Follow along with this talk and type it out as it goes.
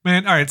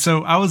Man, all right.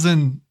 So I was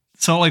in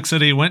Salt Lake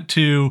City, went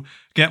to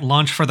get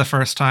lunch for the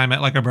first time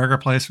at like a burger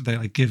place where they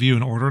like give you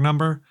an order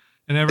number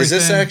and everything.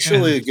 Is this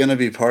actually going to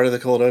be part of the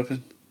cold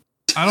open?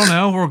 I don't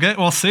know.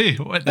 We'll see.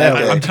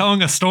 I'm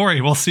telling a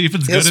story. We'll see if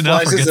it's good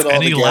enough or gets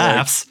any together.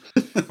 Laughs.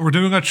 We're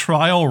doing a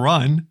trial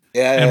run.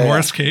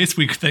 Worst case,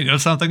 we could think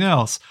of something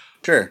else.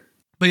 Sure.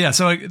 But yeah,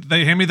 so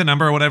they hand me the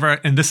number or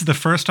whatever, and this is the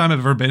first time I've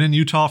ever been in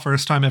Utah,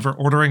 first time ever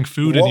ordering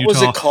food in Utah. What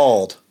was it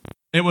called?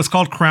 It was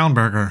called Crown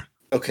Burger.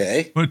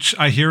 Okay. Which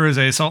I hear is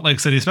a Salt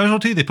Lake City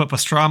specialty. They put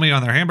pastrami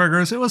on their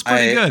hamburgers. It was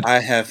pretty good. I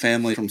have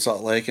family from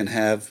Salt Lake and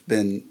have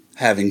been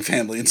having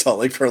family in Salt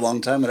Lake for a long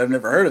time, and I've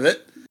never heard of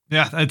it.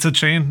 Yeah, it's a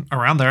chain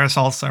around there. I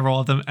saw several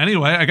of them.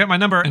 Anyway, I get my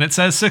number, and it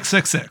says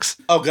 666.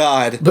 Oh,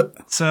 God.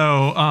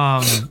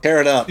 So, tear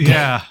it up.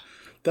 Yeah.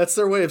 That's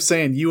their way of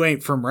saying you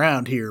ain't from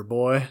around here,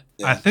 boy.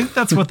 Yeah. I think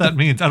that's what that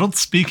means. I don't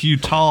speak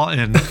Utah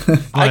in.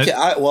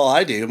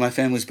 I do. My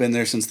family's been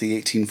there since the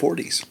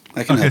 1840s.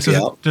 I can help you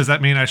out. Does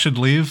that mean I should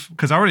leave?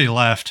 Because I already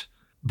left,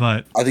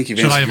 but I think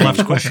should I have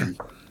left quicker?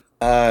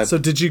 So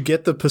did you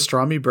get the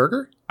pastrami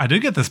burger? I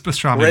did get this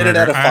pastrami burger.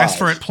 Out of 5. I asked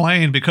for it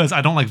plain because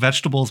I don't like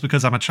vegetables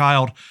because I'm a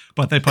child,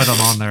 but they put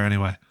them on there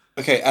anyway.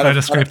 Okay, I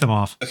just scraped them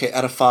off. Okay,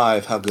 out of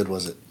 5, how good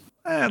was it?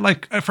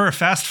 Like for a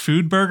fast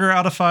food burger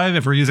out of 5,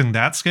 if we're using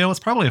that scale,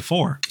 it's probably a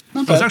 4.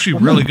 It was actually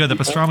really good. The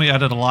pastrami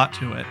added a lot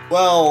to it.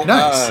 Well,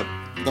 nice.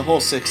 The whole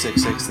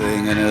 666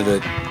 thing, I know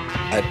that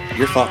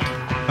you're fucked.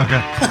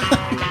 Okay.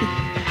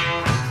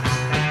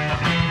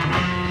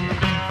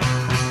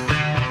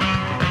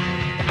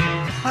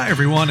 Hi,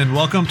 everyone, and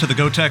welcome to the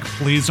Go Tech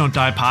Please Don't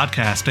Die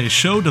podcast, a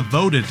show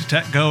devoted to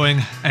tech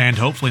going and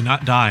hopefully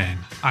not dying.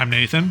 I'm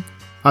Nathan.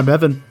 I'm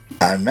Evan.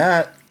 I'm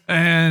Matt.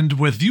 And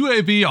with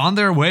UAB on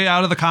their way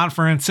out of the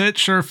conference, it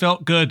sure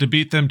felt good to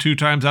beat them 2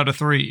 times out of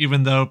 3,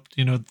 even though,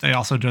 they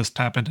also just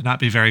happened to not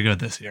be very good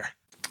this year.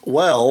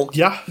 Well,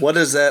 yeah. What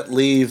does that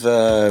leave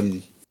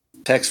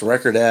Tech's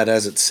record at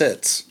as it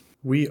sits?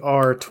 We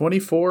are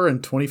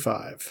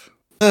 24-25.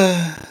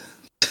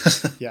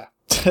 Yeah.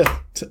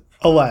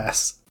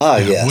 Alas.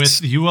 Yes.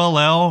 With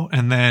ULL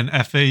and then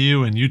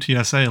FAU and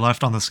UTSA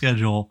left on the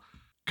schedule,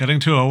 getting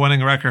to a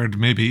winning record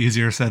may be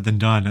easier said than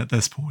done at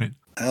this point.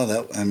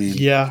 Oh,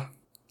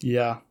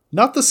 Yeah.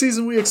 Not the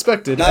season we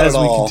expected, not as at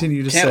all. We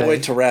continue to say. Can't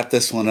wait to wrap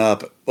this one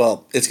up.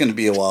 Well, it's going to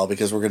be a while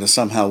because we're going to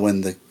somehow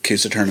win the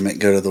CUSA tournament,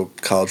 go to the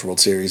College World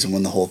Series, and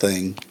win the whole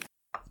thing.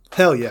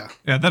 Hell yeah.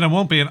 Yeah, then it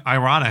won't be an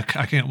ironic.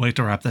 I can't wait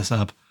to wrap this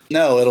up.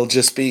 No, it'll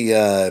just be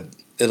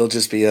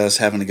us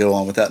having to go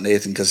on without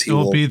Nathan because he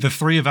will be the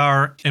 3 of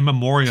our in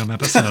memoriam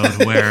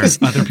episode where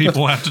other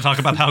people have to talk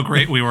about how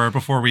great we were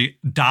before we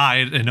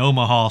died in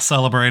Omaha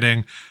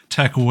celebrating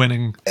Tech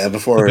winning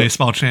the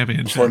baseball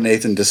championship. Before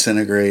Nathan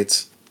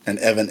disintegrates and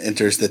Evan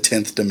enters the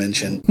 10th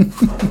dimension.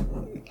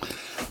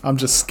 I'm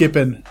just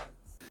skipping.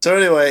 So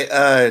anyway,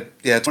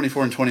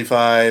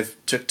 24-25,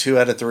 took 2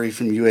 out of 3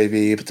 from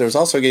UAB, but there was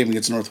also a game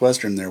against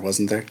Northwestern there,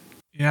 wasn't there?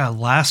 Yeah,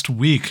 last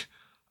week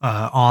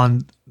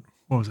on,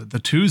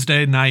 the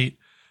Tuesday night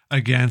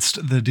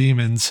against the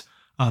Demons.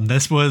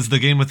 This was the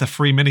game with the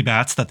free mini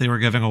bats that they were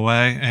giving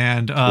away.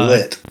 And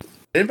lit.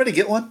 Did anybody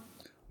get one?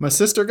 My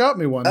sister got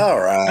me one. All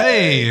right.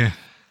 Hey.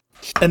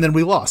 And then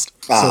we lost.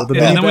 So the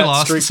and then we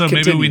lost. So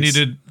maybe we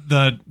needed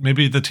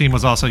maybe the team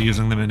was also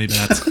using the mini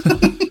bats.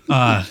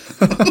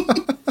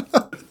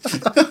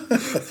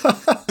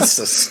 That's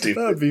so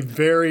stupid. That would be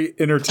very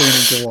entertaining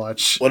to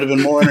watch. Would have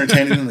been more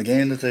entertaining than the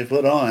game that they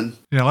put on.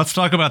 Yeah, let's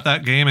talk about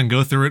that game and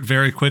go through it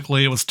very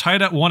quickly. It was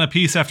tied at 1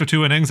 apiece after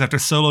 2 innings after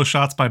solo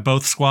shots by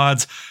both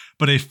squads,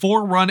 but a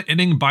 4-run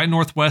inning by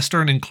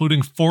Northwestern,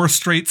 including 4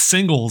 straight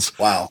singles,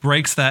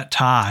 breaks that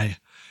tie.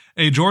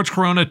 A George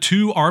Corona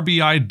 2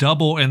 RBI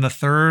double in the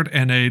 3rd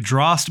and a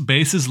Drost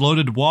bases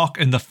loaded walk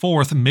in the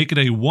 4th make it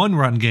a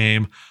 1-run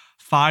game,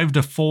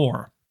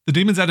 5-4. The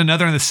Demons had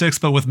another in the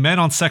 6th, but with men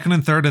on 2nd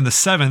and 3rd in the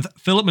 7th,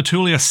 Philip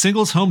Matulia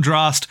singles home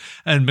Drost,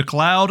 and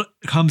McLeod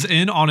comes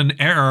in on an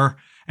error,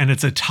 and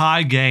it's a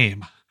tie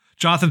game.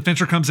 Jonathan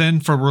Fincher comes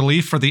in for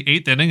relief for the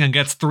 8th inning and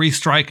gets 3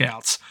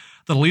 strikeouts.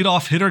 The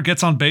leadoff hitter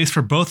gets on base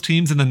for both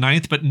teams in the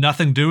 9th, but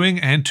nothing doing,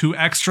 and to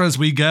extras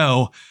we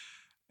go.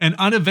 An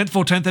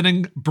uneventful 10th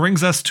inning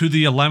brings us to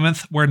the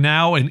 11th, where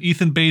now in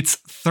Ethan Bates'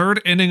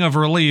 3rd inning of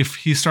relief,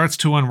 he starts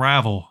to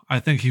unravel. I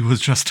think he was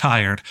just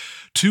tired.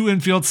 2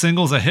 infield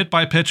singles, a hit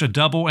by pitch, a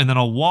double, and then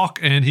a walk,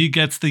 and he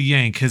gets the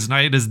yank. His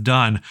night is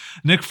done.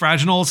 Nick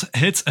Fraginals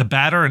hits a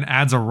batter and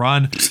adds a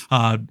run,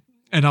 and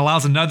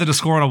allows another to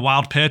score on a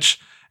wild pitch.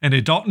 And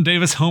a Dalton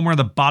Davis homer in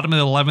the bottom of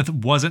the 11th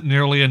wasn't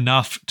nearly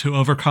enough to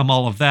overcome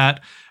all of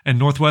that, and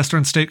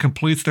Northwestern State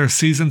completes their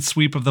season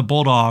sweep of the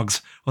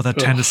Bulldogs with a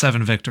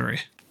 10-7 victory.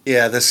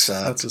 Yeah, this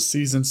sucks. That's a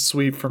season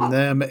sweep from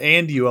them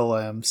and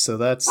ULM, so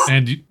that's...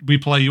 And we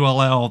play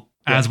ULL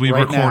as we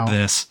record now.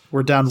 This.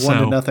 We're down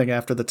 1-0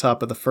 after the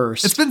top of the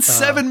 1st. It's been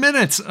 7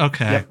 minutes.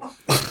 Okay.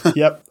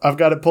 Yep. I've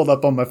got it pulled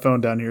up on my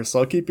phone down here, so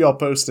I'll keep you all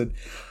posted.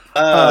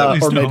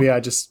 Or maybe I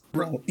just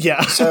won't.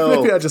 Yeah,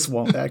 maybe I just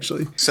won't,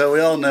 actually. So we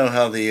all know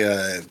how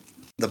the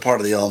part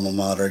of the alma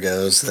mater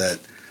goes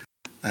that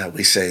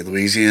We say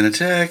Louisiana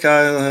Tech,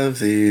 I love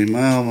thee,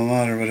 my alma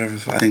mater,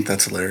 whatever. I think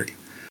that's a lyric.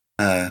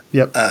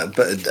 Yep.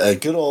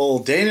 But good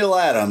old Daniel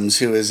Adams,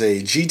 who is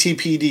a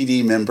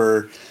GTPDD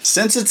member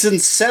since its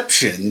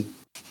inception,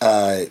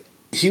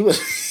 he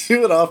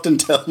would often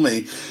tell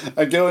me,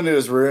 I'd go into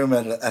his room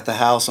at the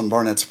house on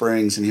Barnett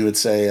Springs, and he would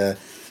say,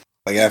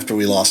 like after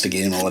we lost a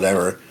game or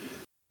whatever,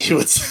 he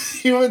would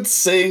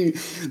sing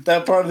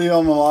that part of the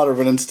alma mater,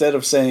 but instead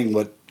of saying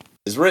what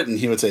is written,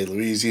 he would say,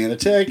 Louisiana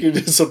Tech, you're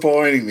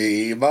disappointing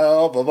me, my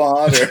alma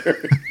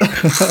mater.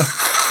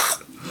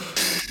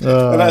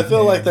 And I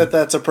feel like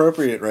that's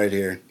appropriate right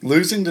here.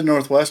 Losing to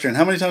Northwestern,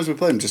 how many times we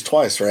played them? Just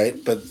twice,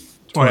 right? But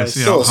twice,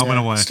 yeah, home and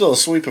away. Still a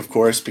sweep, of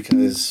course,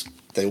 because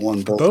they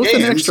won both games.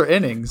 In extra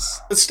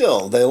innings. But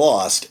still, they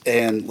lost,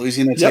 and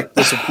Louisiana Tech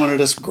disappointed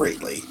us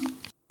greatly.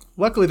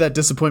 Luckily, that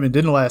disappointment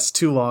didn't last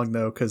too long,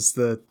 though, because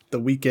the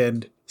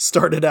weekend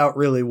started out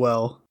really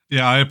well.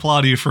 Yeah, I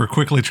applaud you for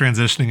quickly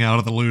transitioning out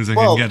of the losing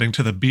and getting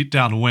to the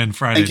beatdown win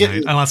Friday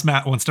night. Unless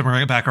Matt wants to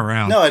bring it back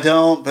around. No, I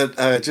don't. But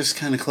just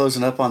kind of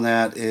closing up on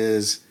that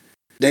is,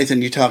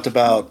 Nathan, you talked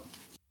about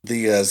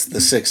the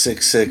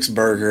 666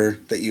 burger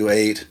that you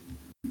ate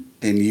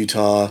in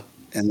Utah,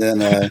 and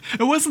then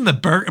it wasn't the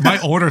burger. My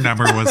order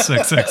number was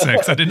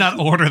 666. I did not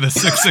order the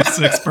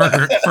 666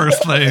 burger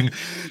first thing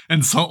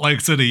in Salt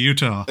Lake City,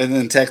 Utah. And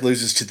then Tech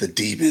loses to the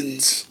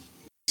Demons.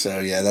 So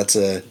yeah, that's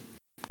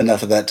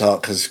enough of that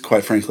talk, because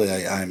quite frankly,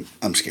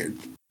 I'm scared.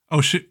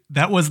 Oh shit,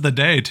 that was the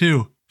day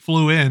too.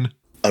 Flew in.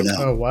 Oh no!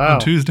 Oh wow! On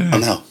Tuesday. Oh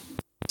no!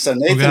 So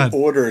Nathan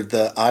ordered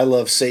the I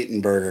Love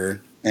Satan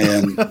burger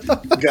and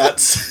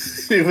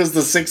it was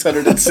the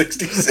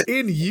 666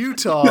 in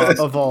Utah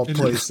of all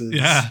places.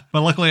 Yeah,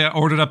 but luckily I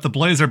ordered up the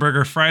Blazer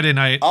burger Friday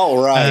night.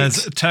 All right,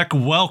 as Tech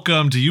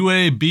welcomed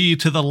UAB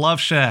to the Love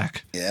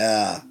Shack.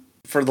 Yeah,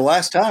 for the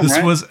last time.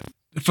 This was.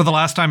 For the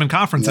last time in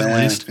conference, at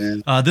least.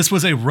 This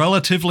was a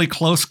relatively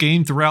close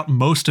game throughout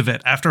most of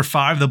it. After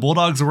 5, the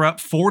Bulldogs were up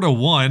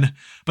 4-1,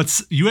 but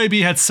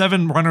UAB had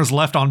 7 runners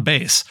left on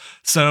base.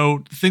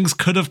 So things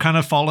could have kind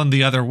of fallen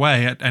the other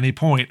way at any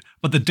point.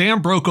 But the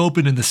dam broke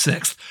open in the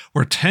 6th,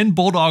 where 10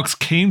 Bulldogs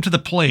came to the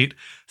plate.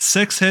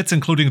 6 hits,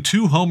 including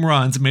 2 home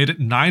runs, made it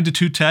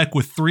 9-2 Tech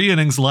with 3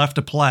 innings left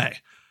to play.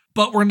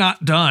 But we're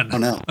not done. Oh,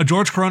 no. A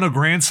George Corona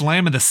grand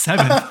slam in the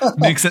 7th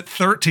makes it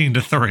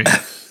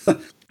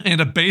 13-3. And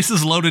a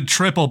bases-loaded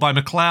triple by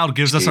McLeod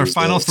gives us our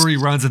final 3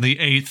 runs in the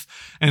 8th,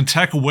 and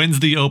Tech wins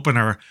the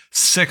opener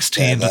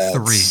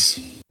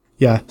 16-3.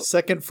 Yeah,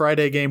 second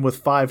Friday game with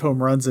 5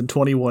 home runs and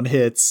 21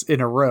 hits in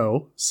a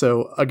row.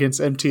 So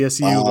against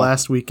MTSU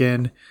last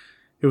weekend,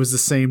 it was the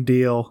same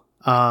deal.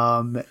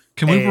 Can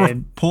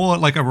we pull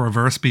it like a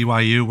reverse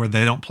BYU where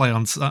they don't play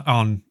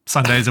on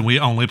Sundays and we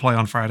only play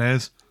on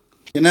Fridays?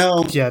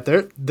 Yeah,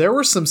 there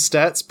were some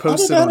stats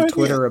posted on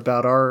Twitter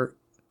about our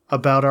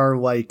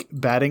like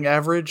batting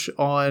average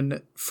on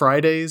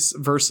Fridays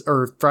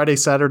Friday,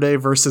 Saturday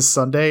versus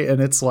Sunday.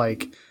 And it's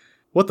like,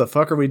 what the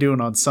fuck are we doing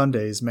on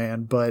Sundays,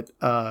 man? But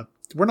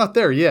we're not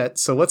there yet.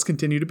 So let's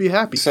continue to be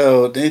happy.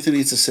 So Nathan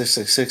eats a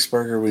 666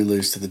 burger. We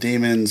lose to the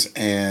Demons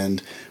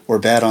and we're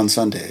bad on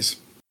Sundays.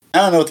 I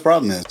don't know what the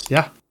problem is.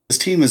 Yeah. This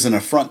team is an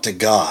affront to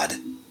God.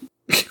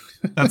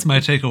 That's my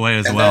takeaway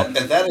as well.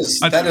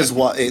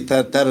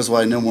 That is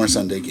why no more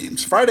Sunday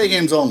games. Friday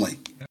games only.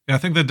 I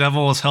think the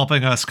Devil is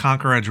helping us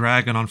conquer a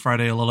dragon on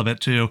Friday a little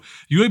bit too.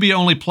 UAB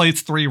only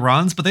plates 3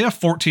 runs, but they have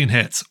 14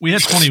 hits. We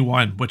had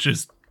 21, which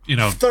is,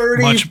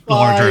 much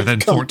larger than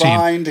 14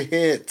 combined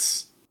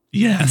hits.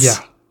 Yes.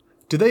 Yeah.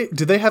 Do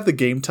they have the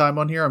game time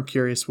on here? I'm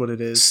curious what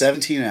it is.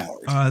 17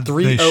 hours.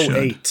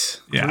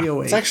 308. Yeah.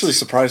 308. It's actually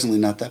surprisingly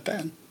not that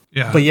bad.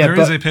 Yeah. There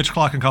is a pitch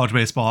clock in college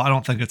baseball. I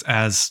don't think it's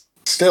as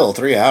still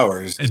 3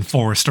 hours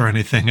enforced or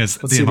anything as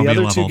the MLB the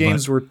other level. 2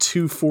 games were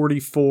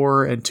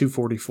 244 and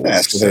 244.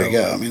 Yeah, so there you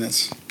go. I mean,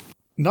 it's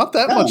not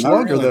that much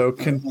longer though.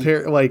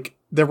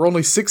 There were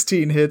only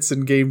 16 hits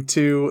in game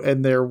 2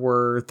 and there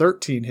were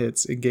 13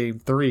 hits in game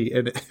 3,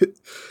 and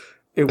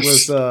it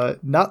was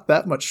not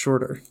that much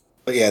shorter.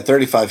 But yeah,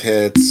 35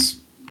 hits.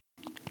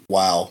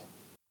 Wow,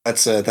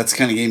 that's the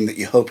kind of game that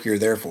you hope you're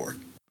there for.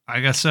 I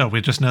guess so. We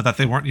just know that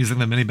they weren't using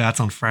the mini bats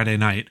on Friday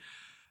night.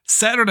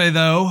 Saturday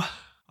though.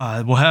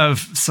 We'll have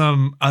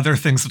some other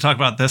things to talk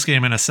about this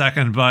game in a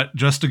second, but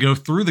just to go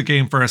through the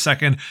game for a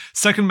second,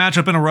 second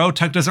matchup in a row,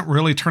 Tech doesn't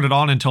really turn it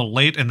on until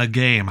late in the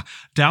game.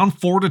 Down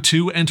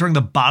 4-2, entering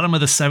the bottom of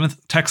the 7th,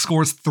 Tech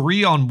scores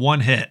 3 on 1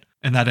 hit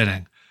in that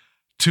inning.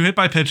 2 hit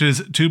by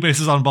pitches, 2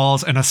 bases on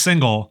balls, and a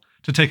single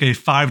to take a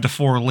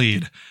 5-4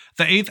 lead.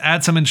 The 8th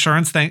adds some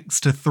insurance thanks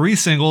to 3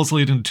 singles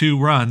leading to 2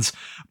 runs,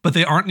 but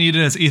they aren't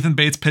needed as Ethan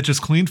Bates pitches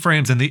clean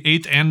frames in the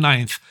 8th and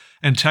 9th,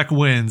 and Tech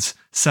wins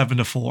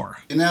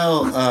 7-4.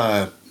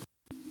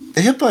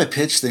 The hit by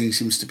pitch thing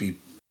seems to be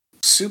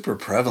super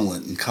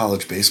prevalent in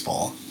college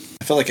baseball.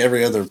 I feel like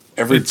every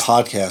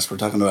podcast we're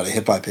talking about a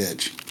hit by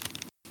pitch.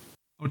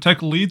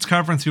 Tech leads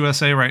Conference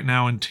USA right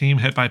now in team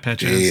hit by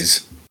pitches.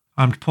 Jeez.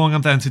 I'm pulling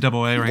up the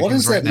NCAA rankings what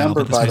is that right now,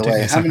 number, but this by may the take way?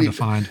 me a second to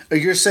find.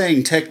 You're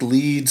saying Tech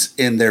leads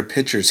in their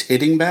pitchers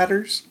hitting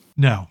batters?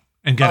 No,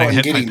 and getting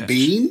hit by pitch.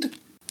 Beamed?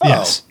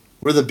 Yes.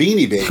 We're the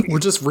Beanie Babies. We're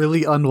just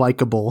really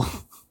unlikable.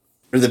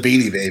 We're the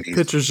Beanie Babies.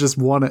 Pitchers just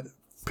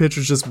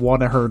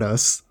want to hurt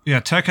us. Yeah,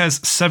 Tech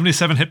has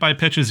 77 hit by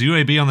pitches.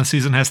 UAB on the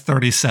season has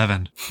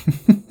 37,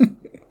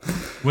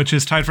 which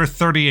is tied for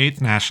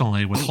 38th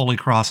nationally with Holy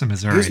Cross in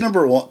Missouri. Who's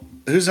number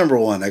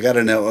one? I got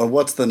to know.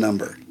 What's the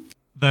number?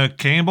 The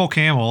Campbell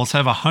Camels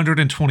have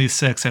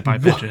 126 hit by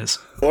pitches.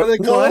 What are they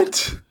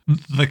called?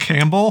 The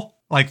Campbell,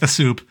 like the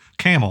soup,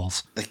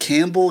 Camels. The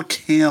Campbell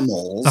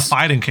Camels. The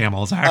fighting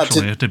camels,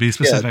 actually, to be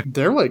specific. Yeah,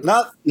 they're like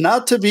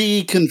not to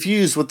be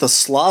confused with the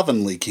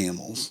slovenly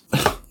camels.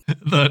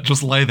 The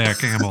just lay there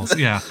camels,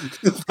 yeah.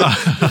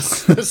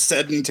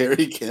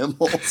 Sedentary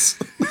camels.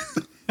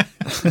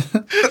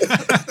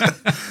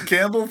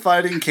 Campbell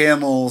Fighting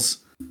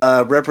Camels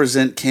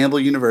represent Campbell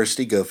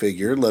University, go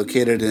figure,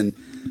 located in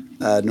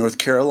North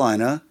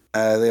Carolina.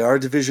 They are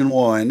Division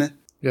I.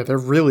 Yeah, they're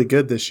really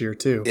good this year,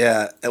 too.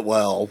 Yeah,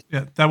 well.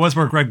 Yeah, that was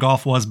where Greg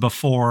Goff was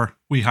before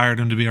we hired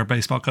him to be our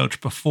baseball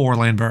coach, before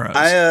Lane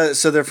Burroughs.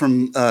 So they're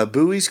from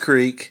Bowie's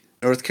Creek,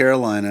 North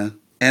Carolina,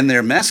 and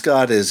their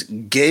mascot is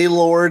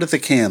Gaylord the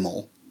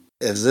Camel.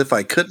 As if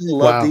I couldn't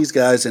love these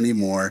guys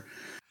anymore.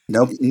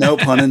 No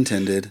pun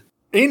intended.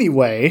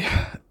 Anyway,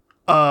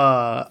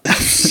 yeah,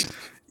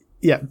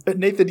 but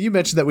Nathan, you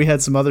mentioned that we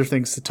had some other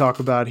things to talk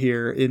about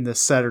here in this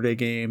Saturday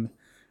game.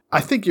 I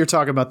think you're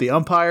talking about the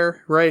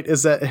umpire, right? Am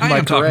I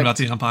correct? Talking about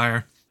the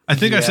umpire. I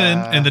think I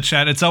said in the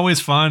chat, it's always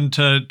fun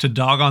to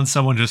dog on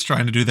someone just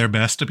trying to do their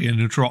best to be a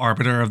neutral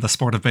arbiter of the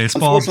sport of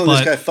baseball.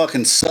 Unfortunately, this guy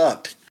fucking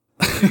sucked.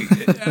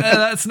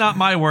 That's not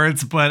my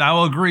words, but I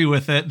will agree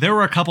with it. There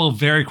were a couple of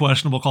very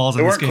questionable calls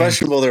in this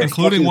game,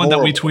 including one that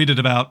we tweeted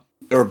about.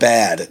 They were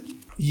bad.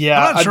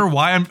 Yeah, I'm not sure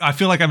why. I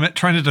feel like I'm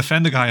trying to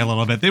defend the guy a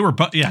little bit. They were,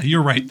 yeah,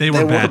 you're right. They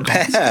were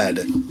bad.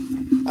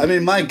 I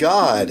mean, my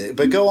God.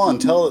 But go on,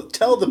 tell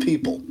the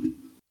people.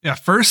 Yeah,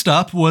 first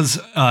up was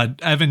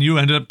Evan. You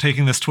ended up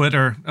taking this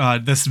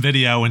this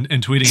video and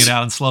tweeting it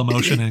out in slow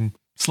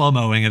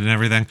mowing it and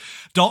everything.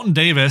 Dalton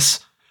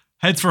Davis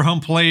heads for home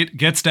plate,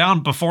 gets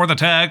down before the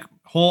tag,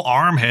 whole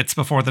arm hits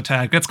before the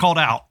tag, gets called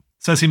out,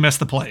 says he missed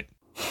the plate.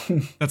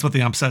 That's what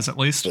the ump says, at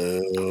least.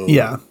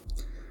 Yeah.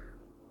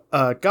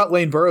 Got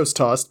Lane Burroughs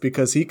tossed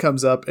because he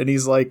comes up and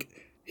he's like,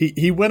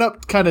 he went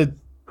up kind of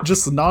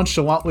just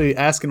nonchalantly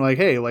asking like,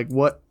 hey, like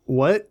what?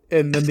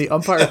 And then the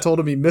umpire told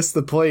him he missed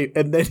the plate,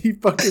 and then he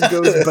fucking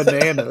goes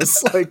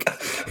bananas. Like,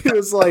 he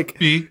was like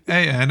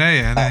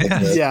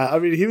B-A-N-A-N-A-S. Yeah, I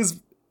mean,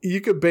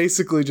 you could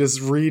basically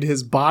just read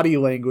his body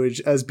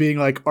language as being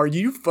like, are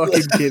you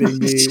fucking kidding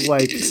me?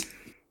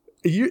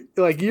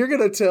 You're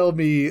gonna tell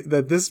me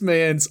that this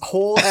man's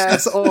whole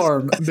ass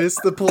arm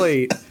missed the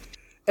plate.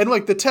 And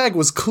like the tag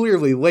was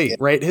clearly late,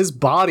 right? His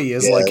body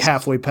is like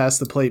halfway past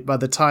the plate by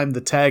the time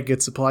the tag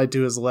gets applied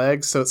to his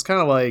legs. So it's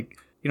kind of like,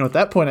 at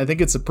that point, I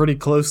think it's a pretty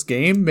close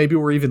game. Maybe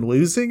we're even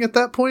losing at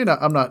that point.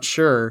 I'm not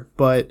sure,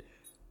 but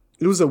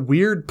it was a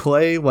weird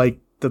play. Like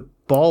the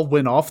ball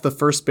went off the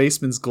first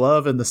baseman's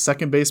glove and the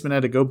second baseman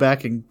had to go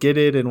back and get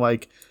it. And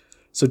like,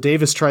 so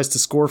Davis tries to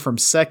score from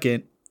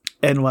second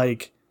and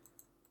like,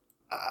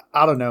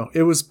 I don't know.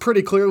 It was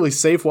pretty clearly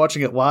safe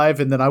watching it live.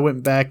 And then I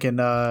went back and,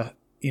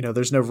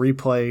 there's no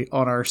replay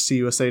on our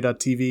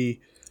CUSA.TV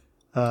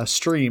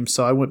stream.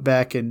 So I went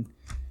back and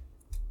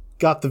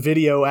got the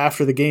video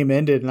after the game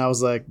ended, and I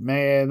was like,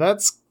 man,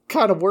 that's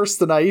kind of worse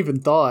than I even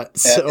thought.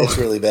 Yeah, so it's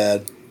really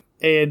bad.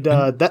 And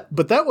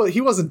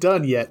he wasn't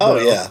done yet. Oh,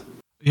 though.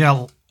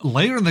 Yeah.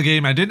 Later in the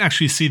game, I didn't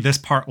actually see this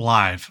part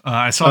live.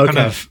 I saw kind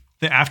of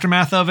the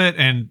aftermath of it,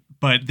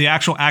 but the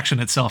actual action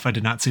itself, I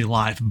did not see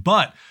live.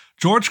 But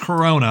George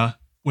Corona,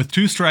 with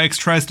 2 strikes,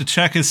 tries to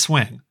check his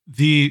swing.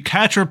 The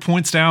catcher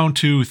points down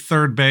to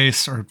third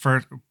base or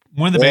for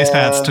one of the base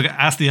paths to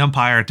ask the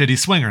umpire, did he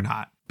swing or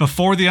not?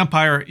 Before the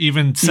umpire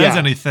even says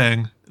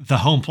anything, the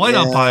home plate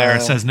umpire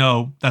says,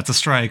 no, that's a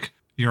strike.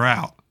 You're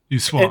out. You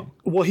swung.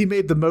 He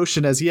made the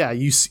motion as,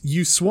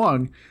 you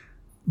swung,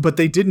 but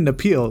they didn't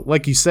appeal.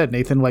 Like you said,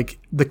 Nathan, like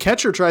the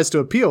catcher tries to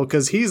appeal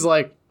because he's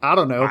like, I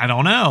don't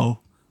know.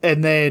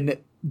 And then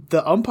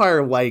the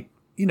umpire, like,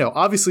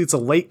 obviously it's a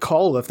late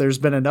call if there's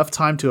been enough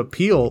time to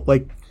appeal.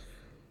 Like,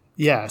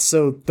 yeah,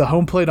 so the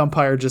home plate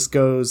umpire just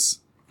goes,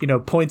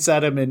 points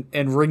at him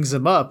and rings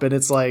him up. And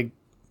it's like,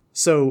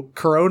 so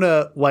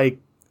Corona like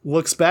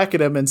looks back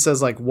at him and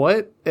says like,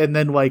 what? And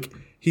then like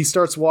he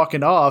starts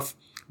walking off,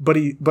 but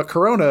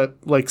Corona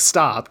like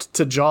stopped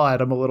to jaw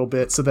at him a little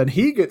bit. So then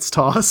he gets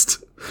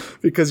tossed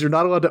because you're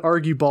not allowed to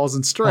argue balls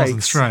and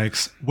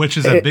strikes. Which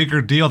is a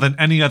bigger deal than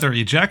any other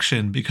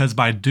ejection, because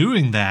by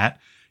doing that,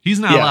 he's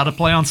not allowed to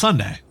play on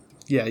Sunday.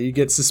 Yeah, you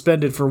get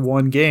suspended for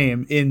 1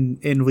 game in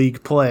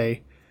league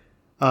play.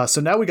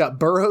 So now we got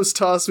Burroughs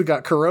tossed, we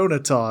got Corona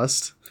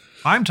tossed.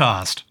 I'm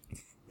tossed.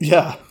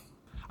 Yeah.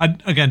 I,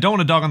 again, don't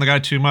want to dog on the guy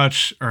too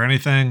much or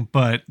anything,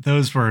 but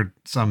those were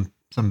some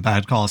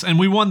bad calls. And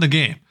we won the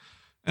game.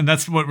 And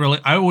that's what really,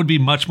 I would be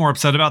much more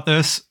upset about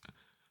this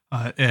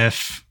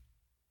if,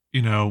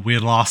 we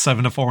had lost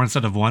 7-4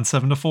 instead of won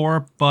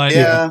 7-4.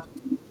 But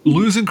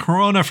losing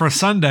Corona for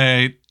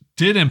Sunday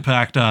did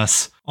impact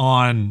us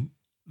on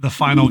the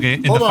final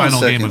game Hold on a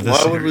second. game of this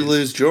Why series. would we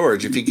lose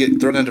George? If you get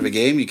thrown out of a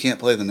game, you can't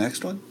play the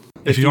next one?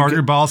 If you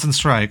argue balls and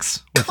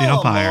strikes with the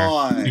umpire,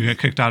 on. you get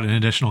kicked out in an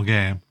additional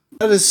game.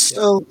 That is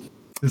so...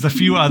 There's a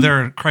few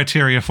other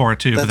criteria for it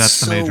too, but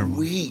that's the major one.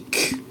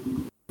 Weak.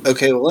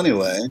 Okay, well,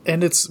 anyway.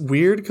 And it's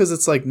weird because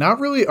it's like not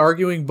really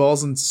arguing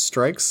balls and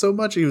strikes so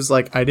much. He was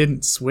like, I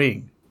didn't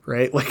swing,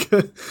 right? Like,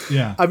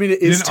 yeah. I mean,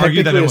 it is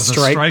technically that it was a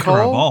strike call,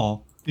 or a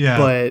ball. Yeah.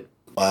 But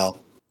wow.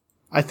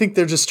 I think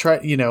they're just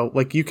trying,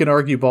 like you can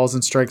argue balls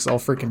and strikes all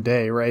freaking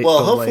day, right? Well,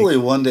 but hopefully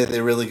one day they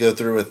really go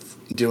through with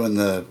doing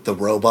the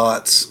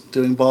robots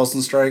doing balls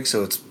and strikes,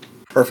 so it's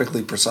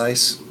perfectly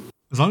precise.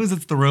 As long as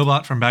it's the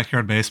robot from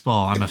Backyard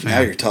Baseball, I'm a fan. Now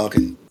you're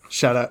talking.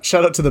 Shout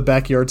out to the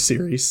Backyard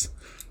series.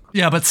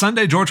 Yeah, but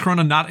Sunday, George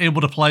Corona not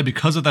able to play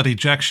because of that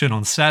ejection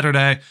on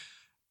Saturday.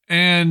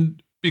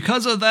 And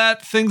because of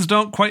that, things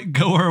don't quite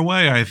go our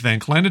way, I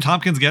think. Landon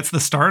Tompkins gets the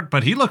start,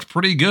 but he looked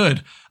pretty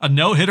good. A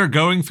no-hitter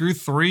going through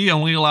 3,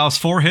 only allows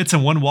 4 hits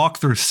and 1 walk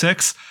through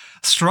 6.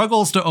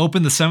 Struggles to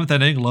open the 7th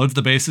inning, loads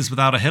the bases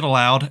without a hit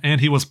allowed,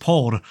 and he was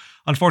pulled.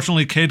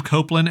 Unfortunately, Cade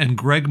Copeland and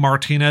Greg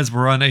Martinez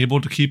were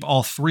unable to keep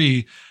all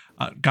 3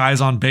 guys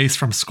on base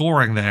from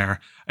scoring there.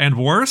 And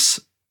worse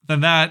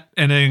than that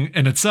inning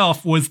in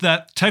itself was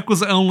that Tech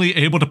was only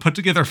able to put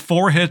together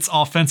 4 hits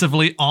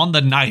offensively on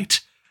the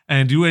night,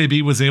 and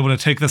UAB was able to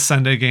take the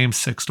Sunday game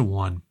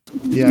 6-1.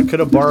 Yeah, I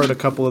could have borrowed a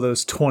couple of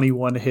those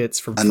 21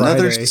 hits from Friday.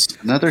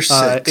 Another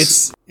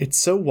 6. It's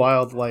so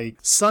wild. Like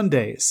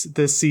Sundays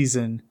this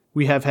season,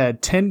 we have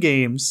had 10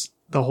 games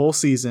the whole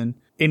season.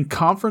 In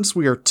conference,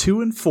 we are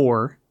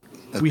 2-4.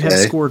 Okay. We have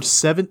scored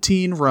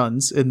 17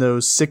 runs in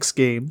those 6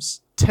 games.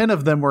 10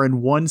 of them were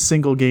in one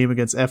single game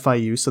against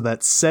FIU, so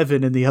that's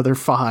 7 in the other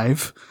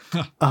 5.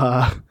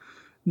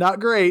 Not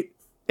great.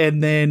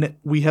 And then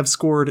we have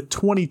scored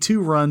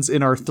 22 runs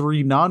in our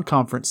 3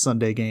 non-conference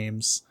Sunday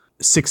games.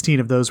 16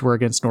 of those were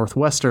against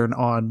Northwestern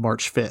on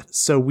March 5th.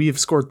 So we've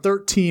scored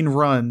 13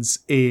 runs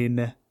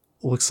in,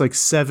 looks like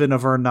 7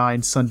 of our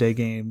 9 Sunday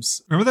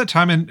games. Remember that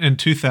time in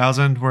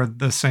 2000 where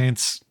the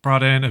Saints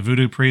brought in a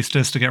voodoo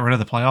priestess to get rid of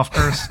the playoff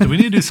curse? Do we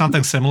need to do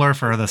something similar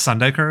for the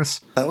Sunday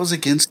curse? That was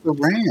against the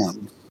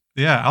Rams.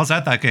 Yeah, I was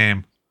at that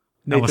game.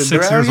 Nathan, I was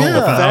 6 years old. The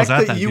I was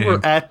fact at that you game.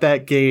 were at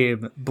that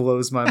game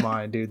blows my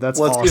mind, dude. That's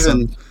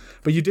awesome.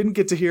 But you didn't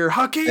get to hear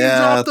Hakeem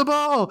drop the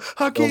ball.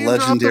 Hakeem the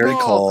legendary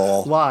dropped the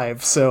ball call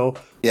live. So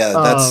yeah,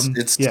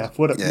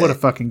 what a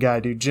fucking guy,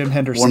 dude. Jim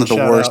Henderson, one of the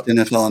worst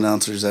NFL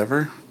announcers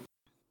ever.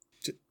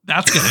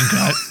 That's getting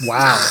cut.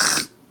 Wow.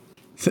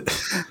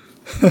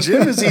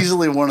 Jim is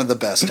easily one of the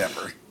best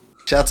ever.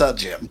 Shouts out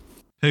Jim.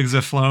 Pigs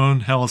have flown.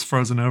 Hell is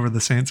frozen over.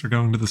 The Saints are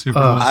going to the Super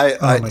Bowl.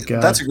 Oh my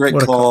God. That's a great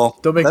call.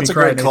 Don't make that's me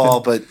cry, a great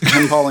call, but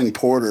him calling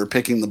Porter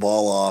picking the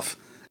ball off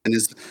and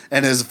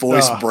his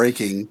voice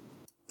breaking.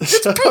 It's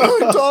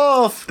picked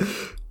off.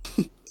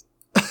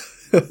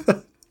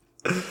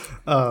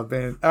 Oh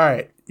man. All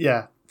right.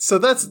 Yeah. So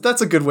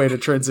that's a good way to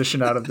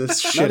transition out of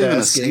this shit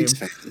ass game.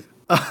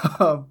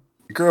 I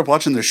grew up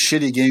watching their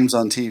shitty games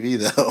on TV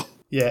though.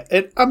 Yeah,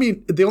 I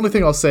mean, the only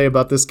thing I'll say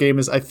about this game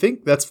is I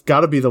think that's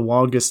got to be the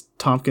longest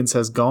Tompkins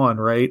has gone,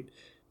 right?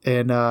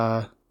 And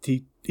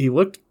he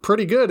looked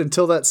pretty good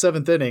until that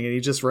 7th inning, and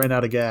he just ran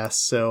out of gas.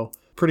 So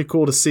pretty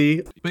cool to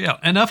see. But yeah,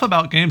 enough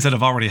about games that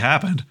have already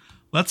happened.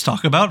 Let's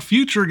talk about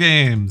future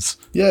games.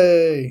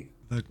 Yay!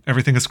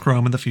 Everything is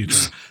chrome in the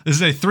future. This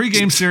is a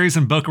 3-game series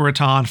in Boca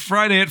Raton.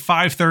 Friday at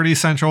 5:30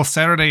 Central,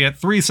 Saturday at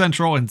 3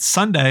 Central, and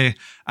Sunday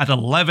at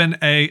 11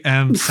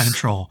 a.m.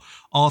 Central.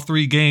 All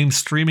 3 games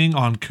streaming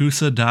on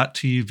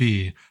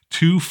Kusa.tv.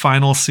 2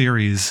 final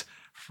series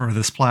for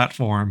this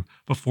platform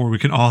before we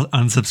can all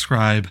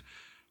unsubscribe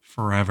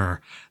forever.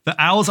 The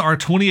Owls are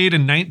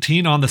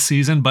 28-19 on the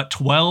season, but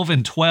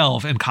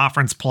 12-12 in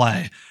conference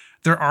play.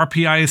 Their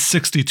RPI is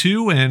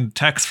 62, and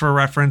Tech's, for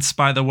reference,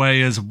 by the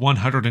way, is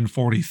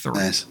 143.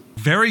 Nice.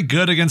 Very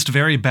good against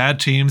very bad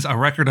teams. A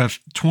record of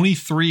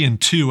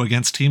 23-2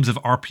 against teams of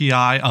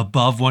RPI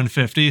above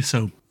 150.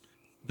 So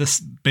this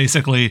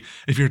basically,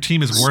 if your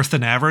team is worse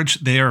than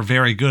average, they are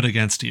very good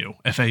against you.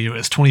 FAU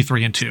is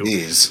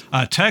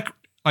 23-2. Tech,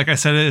 like I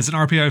said, is an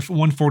RPI of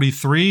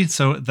 143.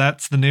 So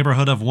that's the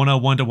neighborhood of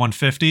 101 to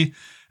 150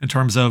 in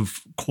terms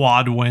of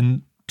quad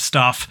win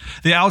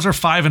stuff. The Owls are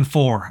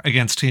 5-4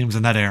 against teams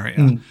in that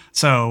area.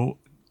 So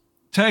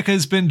Tech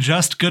has been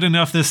just good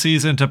enough this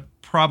season to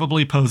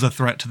probably pose a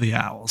threat to the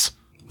Owls.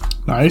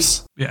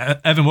 Nice.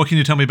 Yeah, Evan, what can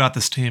you tell me about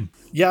this team?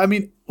 Yeah, I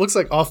mean, looks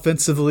like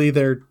offensively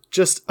they're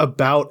just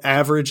about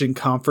average in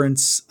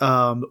conference.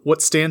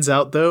 What stands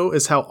out though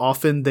is how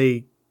often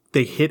they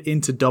hit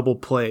into double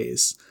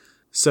plays.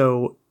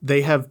 So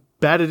they have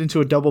batted into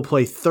a double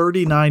play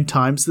 39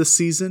 times this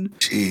season,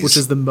 Jeez. Which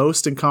is the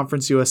most in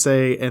Conference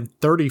USA and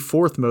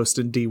 34th most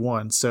in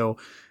D1. So,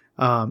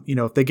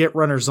 if they get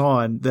runners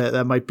on,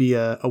 that might be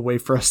a way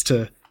for us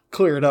to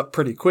clear it up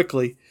pretty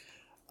quickly.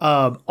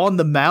 On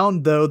the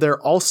mound, though,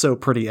 they're also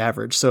pretty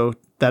average. So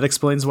that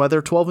explains why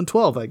they're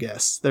 12-12, I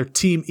guess. Their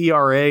team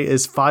ERA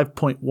is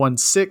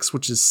 5.16,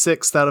 which is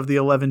 6th out of the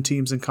 11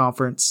 teams in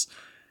conference.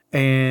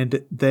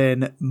 And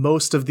then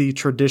most of the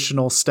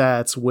traditional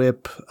stats,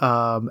 whip,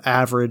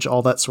 average,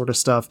 all that sort of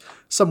stuff,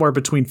 somewhere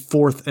between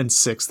 4th and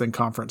 6th in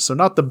conference. So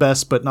not the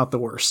best, but not the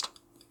worst.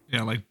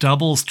 Yeah, like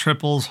doubles,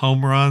 triples,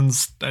 home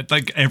runs,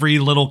 like every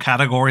little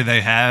category they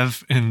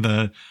have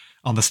on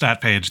the stat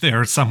page, they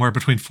are somewhere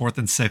between 4th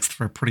and 6th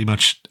for pretty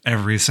much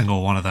every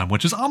single one of them,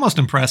 which is almost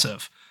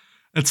impressive.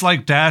 It's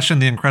like Dash and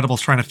The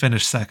Incredibles trying to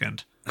finish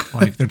second.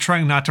 Like, they're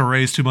trying not to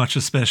raise too much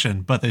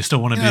suspicion, but they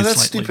still want to be slightly good. That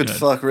stupid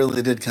fuck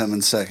really did come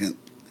in second.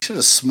 Should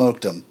have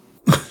smoked him.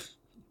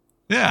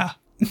 Yeah.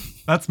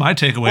 That's my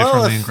takeaway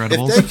from The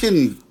Incredibles.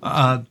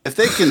 If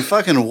they can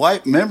fucking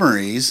wipe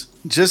memories,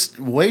 just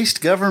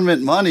waste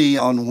government money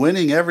on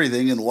winning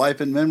everything and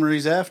wiping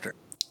memories after.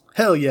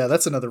 Hell yeah,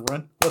 that's another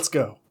run. Let's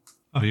go.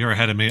 Oh, you're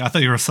ahead of me. I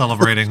thought you were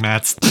celebrating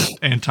Matt's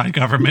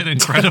anti-government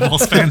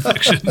Incredibles fan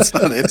fictions. It's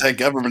not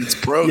anti-government, it's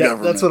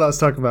pro-government. Yeah, that's what I was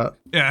talking about.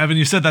 Yeah, Evan,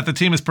 you said that the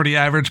team is pretty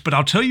average, but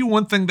I'll tell you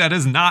one thing that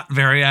is not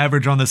very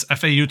average on this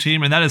FAU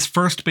team, and that is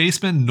first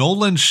baseman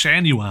Nolan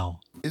Shanuel.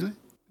 Excuse me?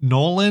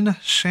 Nolan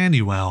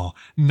Shanuel,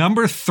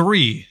 number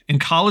 3 in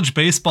college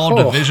baseball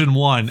Division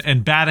I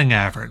and batting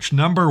average,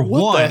 number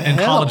 1 in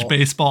college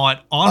baseball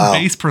at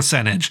on-base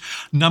percentage,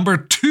 number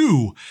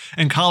 2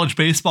 in college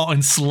baseball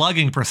in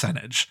slugging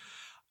percentage.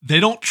 They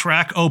don't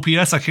track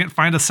OPS. I can't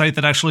find a site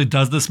that actually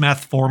does this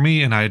math for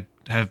me, and I'm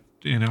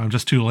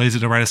just too lazy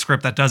to write a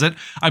script that does it.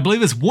 I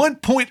believe it's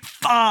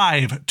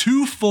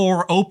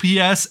 1.524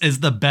 OPS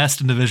is the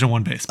best in Division I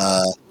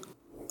baseball.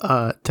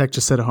 Tech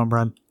just said a home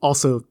run.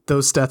 Also,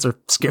 those stats are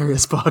scary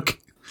as fuck.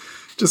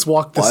 Just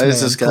walk this Why man,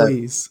 is this guy?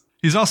 please.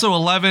 He's also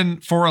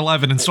 11 for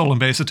 11 in stolen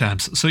base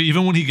attempts. So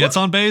even when he gets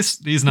on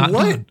base, he's not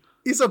done.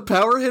 He's a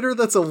power hitter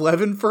that's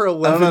 11 for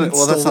 11 in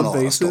that's not a lot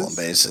stolen of stolen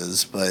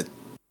bases, but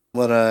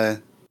what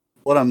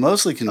I'm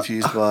mostly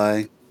confused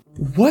by...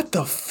 What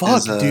the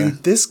fuck,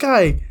 dude? This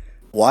guy...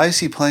 Why is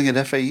he playing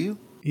at FAU?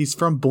 He's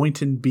from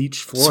Boynton Beach,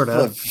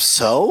 Florida.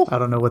 So? I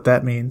don't know what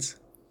that means.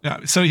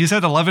 Yeah, so he's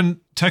had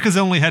 11. Tech has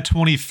only had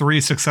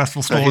 23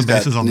 successful stolen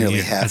bases on the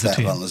year half as a that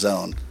team. on his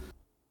own.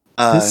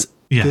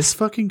 This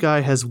fucking guy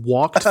has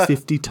walked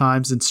 50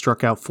 times and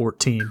struck out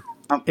 14.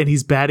 And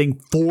he's batting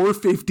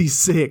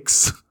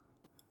 .456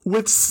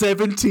 with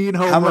 17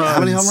 home runs. How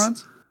many home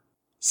runs?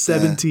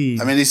 17.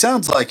 I mean, he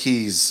sounds like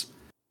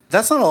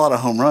that's not a lot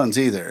of home runs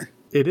either.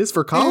 It is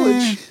for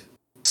college.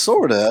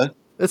 Sorta.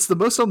 It's the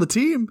most on the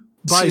team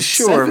by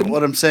sure. 7.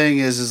 What I'm saying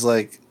is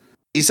like,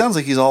 he sounds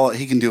like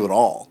he can do it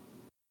all.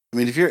 I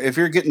mean, if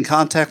you're getting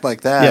contact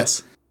like that,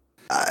 yes,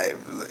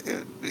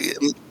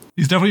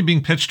 he's definitely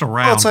being pitched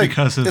around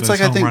because of his home run ability. It's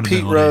like I think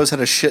Pete Rose had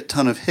a shit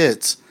ton of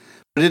hits,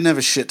 but he didn't have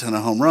a shit ton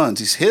of home runs.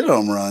 He's hit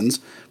home runs,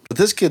 but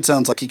this kid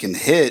sounds like he can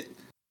hit.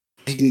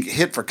 He can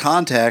hit for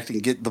contact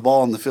and get the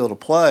ball in the field of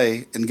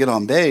play and get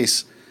on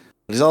base.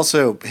 But he's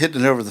also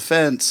hitting it over the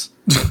fence,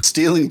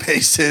 stealing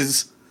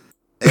bases,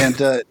 and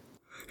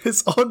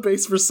his on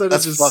base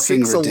percentage is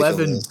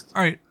 .611.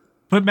 All right.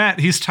 But Matt,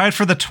 he's tied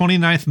for the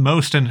 29th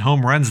most in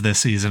home runs this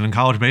season in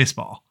college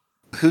baseball.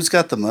 Who's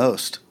got the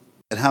most?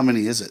 And how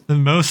many is it? The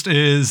most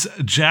is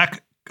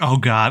Jack,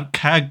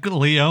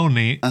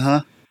 Caglione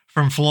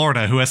from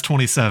Florida, who has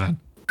 27.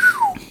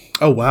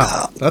 Oh,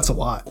 wow. That's a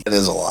lot. It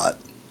is a lot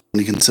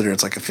when you consider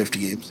it's like a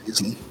 50-game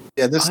season.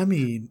 Yeah, this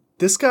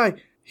guy,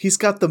 he's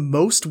got the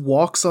most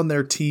walks on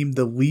their team,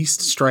 the least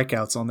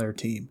strikeouts on their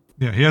team.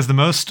 Yeah, he has the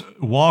most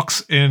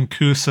walks in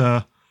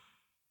Coosa.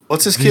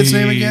 What's his kid's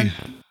name again?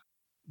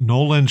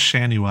 Nolan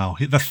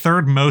Shanuel. The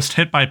third most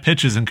hit by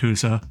pitches in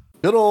Coosa.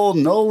 Good old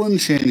Nolan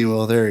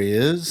Shanuel. There he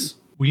is.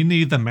 We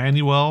need the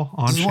Manuel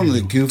on Shanuel. He's one of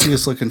the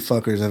goofiest looking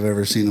fuckers I've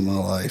ever seen in my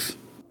life.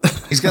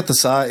 He's got the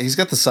size. He's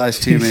got the size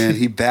too, man.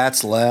 He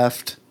bats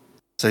left,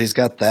 so he's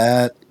got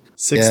that.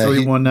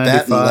 6'3",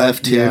 195. Batting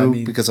left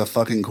too, because of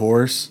fucking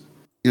course.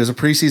 He was a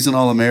preseason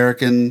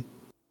All-American,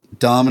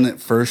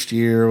 dominant first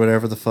year,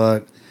 whatever the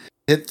fuck.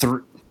 Hit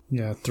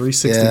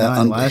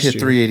 369 last year. Hit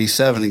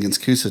 387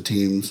 against Coosa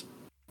teams.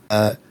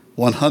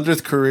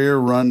 100th career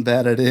run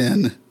batted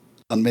in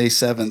on May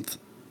 7th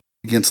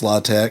against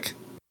La Tech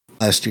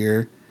last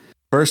year.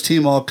 First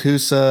team All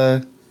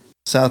Coosa,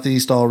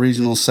 Southeast All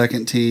Regional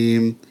second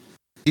team.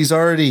 He's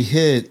already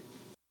had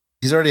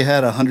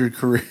 100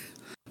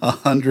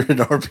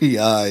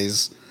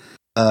 RBIs.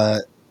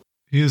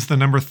 He is the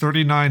number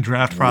 39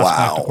 draft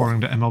prospect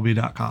according to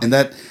MLB.com. And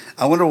that,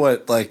 I wonder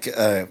what,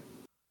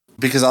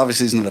 because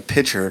obviously he's not a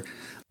pitcher,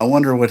 I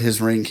wonder what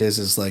his rank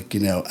is like,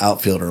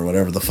 outfielder or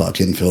whatever the fuck,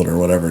 infielder or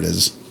whatever it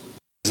is.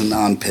 He's a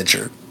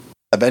non-pitcher.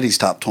 I bet he's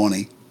top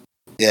 20.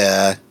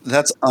 Yeah,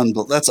 that's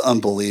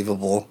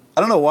unbelievable.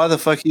 I don't know why the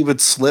fuck he would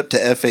slip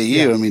to FAU.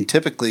 Yeah. I mean,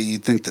 typically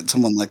you'd think that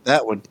someone like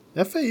that would.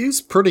 FAU's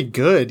pretty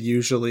good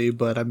usually,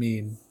 but I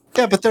mean.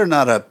 Yeah, but they're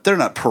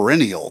not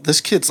perennial. This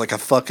kid's like a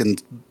fucking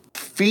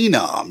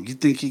phenom.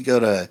 You'd think he'd go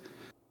to,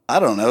 I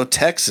don't know,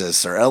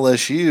 Texas or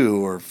LSU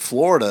or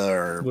Florida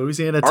or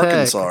Louisiana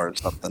Arkansas Tech. or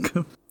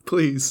something.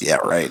 Please. Yeah,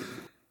 right.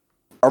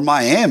 Or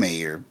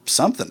Miami or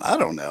something. I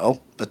don't know.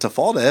 But to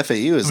fall to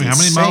FAU is how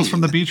many insane. miles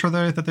from the beach are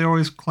they that they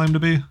always claim to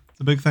be?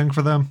 the big thing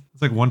for them.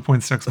 It's like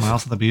 1.6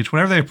 miles to the beach.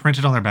 Whatever they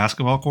printed on their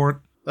basketball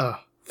court.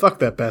 Fuck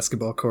that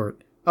basketball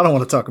court. I don't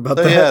want to talk about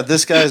that. Yeah,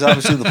 this guy's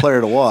obviously the player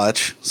to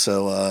watch.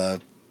 So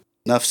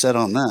enough said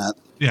on that.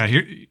 Yeah,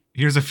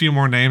 here's a few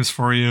more names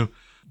for you.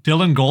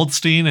 Dylan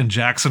Goldstein and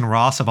Jackson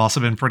Ross have also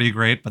been pretty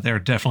great, but they're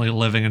definitely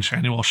living in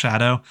Shanuel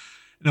shadow.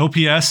 An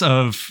OPS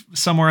of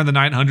somewhere in the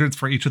 900s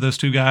for each of those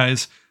two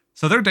guys.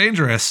 So they're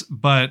dangerous,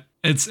 but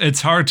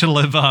it's hard to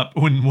live up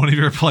when one of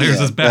your players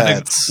is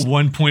batting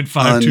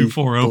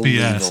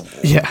 1.524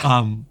 OPS.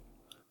 Yeah.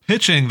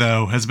 Pitching,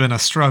 though, has been a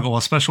struggle,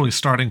 especially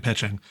starting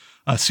pitching.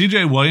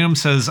 CJ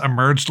Williams has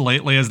emerged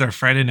lately as their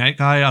Friday night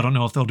guy. I don't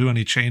know if they'll do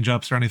any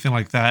change-ups or anything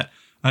like that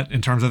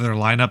in terms of their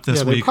lineup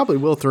this week. They probably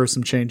will throw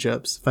some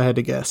change-ups, if I had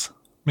to guess.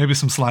 Maybe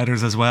some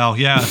sliders as well.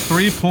 Yeah,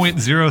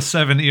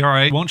 3.07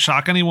 ERA. Won't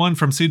shock anyone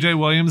from CJ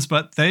Williams,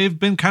 but they've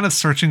been kind of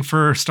searching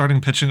for starting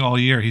pitching all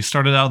year. He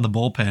started out in the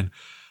bullpen.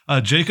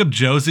 Jacob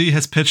Josie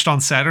has pitched on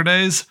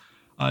Saturdays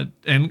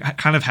and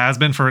kind of has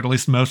been for at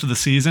least most of the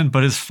season,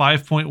 but his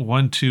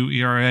 5.12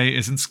 ERA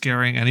isn't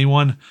scaring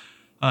anyone.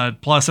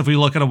 Plus, if we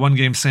look at a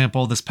one-game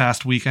sample this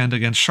past weekend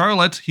against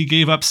Charlotte, he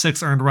gave up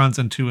 6 earned runs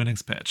in 2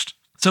 innings pitched.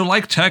 So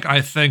like Tech,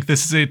 I think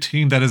this is a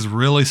team that has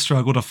really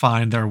struggled to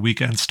find their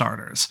weekend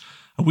starters.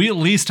 We at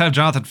least have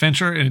Jonathan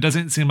Fincher, and it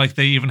doesn't seem like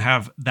they even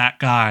have that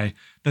guy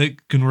that they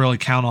can really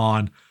count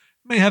on.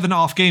 May have an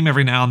off game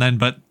every now and then,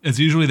 but is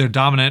usually their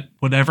dominant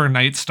whatever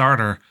night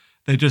starter.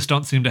 They just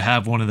don't seem to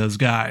have one of those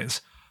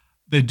guys.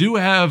 They do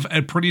have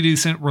a pretty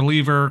decent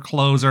reliever,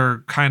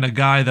 closer kind of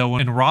guy, though,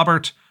 in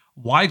Robert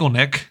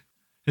Weigelnick.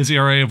 His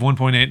ERA of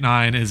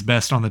 1.89 is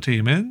best on the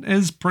team and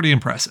is pretty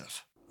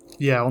impressive.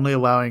 Yeah, only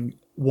allowing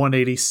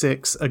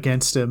 186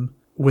 against him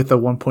with a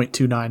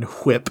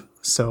 1.29 whip,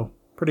 so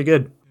pretty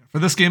good. For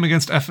this game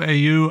against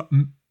FAU,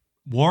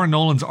 Warren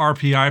Nolan's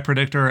RPI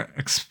predictor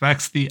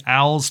expects the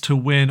Owls to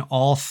win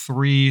all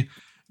 3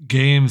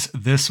 games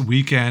this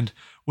weekend,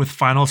 with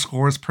final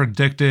scores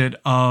predicted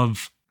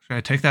of... Should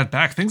I take that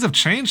back? Things have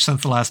changed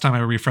since the last time I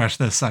refreshed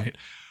this site.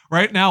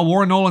 Right now,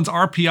 Warren Nolan's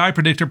RPI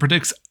predictor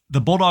predicts the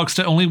Bulldogs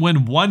to only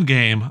win 1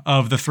 game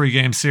of the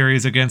 3-game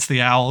series against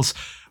the Owls,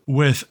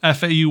 with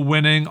FAU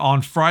winning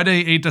on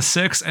Friday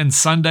 8-6 and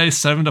Sunday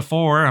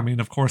 7-4. I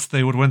mean, of course,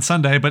 they would win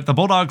Sunday, but the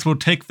Bulldogs will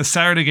take the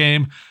Saturday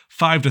game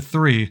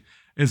 5-3,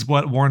 is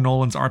what Warren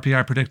Nolan's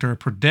RPI predictor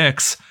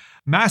predicts.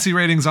 Massey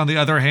Ratings, on the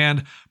other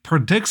hand,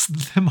 predicts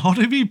them all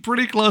to be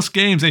pretty close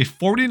games, a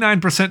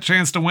 49%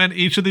 chance to win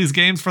each of these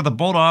games for the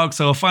Bulldogs,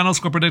 so a final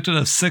score predicted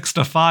of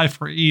 6-5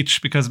 for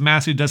each, because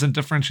Massey doesn't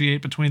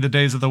differentiate between the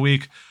days of the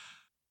week.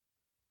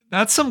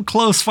 That's some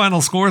close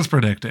final scores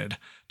predicted.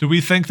 Do we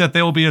think that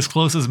they will be as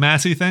close as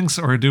Massey thinks,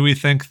 or do we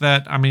think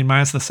that, I mean,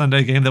 minus the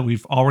Sunday game that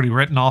we've already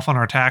written off on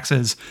our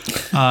taxes,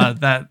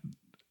 that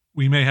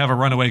we may have a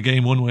runaway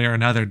game one way or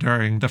another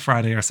during the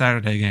Friday or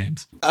Saturday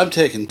games? I'm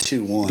taking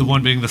 2-1. The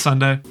one being the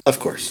Sunday? Of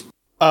course.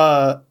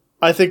 I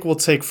think we'll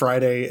take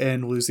Friday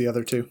and lose the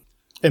other 2.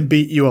 And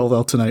beat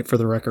ULL tonight, for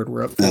the record.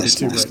 We're up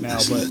 42 right now,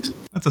 but...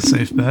 That's a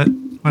safe bet.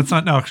 That's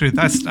not... No, actually,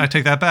 I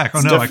take that back.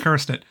 Oh, no, I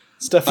cursed it.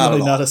 It's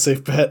definitely not a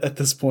safe bet at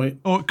this point.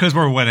 Oh, because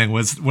we're winning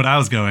was what I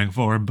was going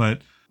for.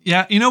 But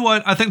yeah, you know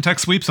what? I think Tech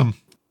sweeps them.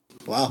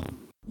 Wow.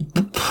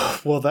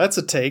 Well, that's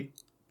a take.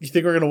 You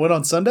think we're going to win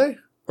on Sunday?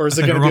 Or is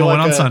it going to be like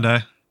on Sunday?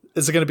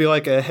 Is it going to be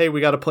like a, hey,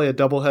 we got to play a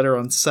doubleheader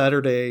on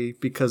Saturday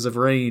because of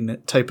rain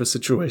type of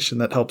situation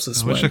that helps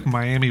us win? Let's check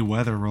Miami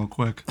weather real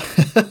quick.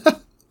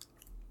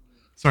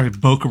 Sorry,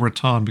 Boca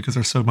Raton, because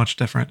they're so much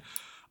different.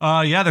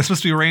 Yeah, there's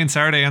supposed to be rain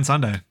Saturday and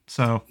Sunday.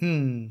 So,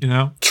 you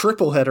know.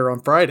 Triple header on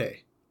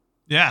Friday.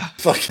 Yeah.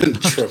 Fucking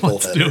triple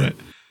Let's do it.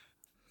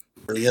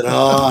 Bring it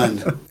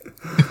on.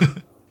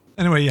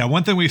 Anyway, yeah,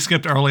 one thing we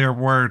skipped earlier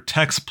were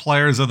Tech's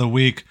players of the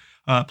week,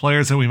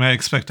 players that we may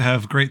expect to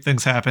have great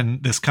things happen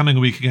this coming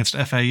week against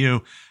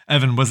FAU.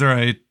 Evan, was there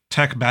a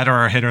Tech batter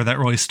or hitter that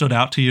really stood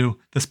out to you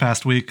this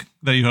past week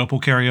that you hope will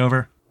carry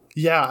over?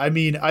 Yeah, I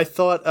mean, I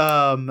thought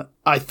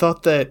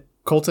that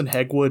Colton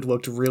Hegwood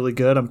looked really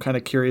good. I'm kind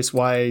of curious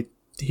why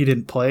he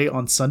didn't play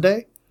on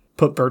Sunday.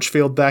 Put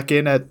Birchfield back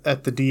in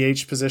at the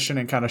DH position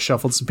and kind of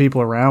shuffled some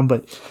people around,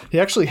 but he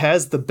actually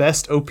has the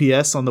best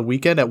OPS on the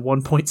weekend at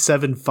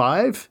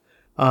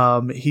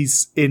 1.75.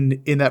 He's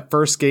in that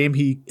first game,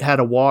 he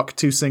had a walk,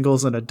 2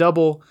 singles and a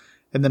double.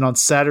 And then on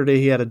Saturday,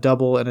 he had a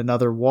double and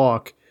another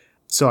walk.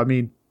 So, I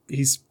mean,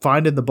 he's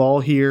finding the ball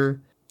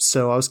here.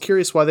 So I was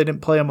curious why they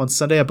didn't play him on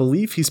Sunday. I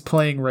believe he's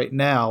playing right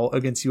now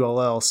against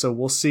ULL. So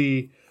we'll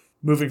see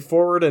moving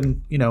forward.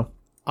 And, you know,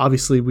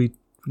 obviously we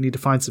need to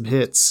find some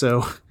hits.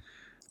 So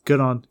good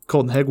on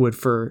Colton Hegwood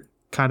for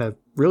kind of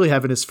really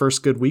having his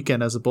first good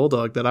weekend as a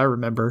Bulldog that I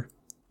remember.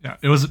 Yeah,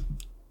 it was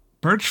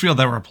Birchfield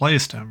that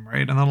replaced him,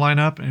 right, in the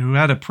lineup, who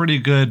had a pretty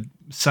good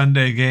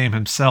Sunday game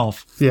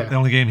himself. Yeah. The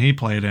only game he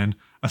played in.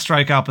 A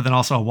strikeout, but then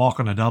also a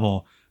walk on a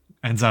double.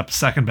 Ends up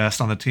second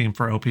best on the team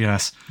for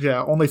OPS.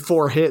 Yeah, only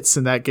 4 hits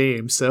in that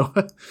game. So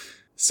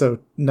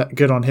not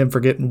good on him for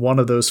getting one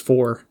of those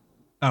 4.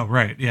 Oh,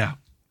 right, yeah.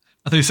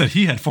 I thought you said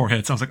he had 4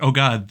 hits. I was like, oh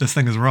God, this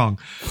thing is wrong.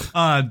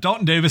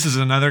 Dalton Davis is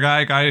another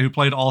guy who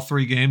played all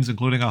 3 games,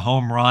 including a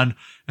home run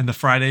in the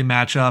Friday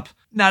matchup.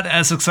 Not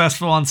as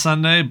successful on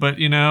Sunday, but,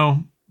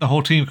 the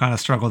whole team kind of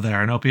struggled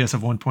there. An OPS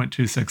of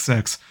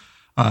 1.266.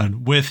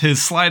 With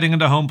his sliding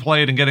into home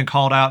plate and getting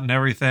called out and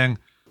everything,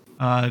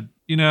 I'm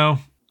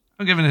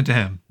giving it to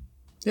him.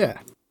 Yeah.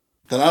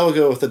 Then I will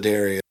go with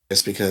Darius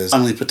because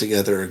finally put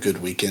together a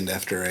good weekend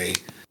after a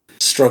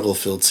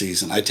struggle-filled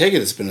season. I take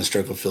it it's been a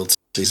struggle-filled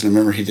season. I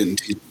remember he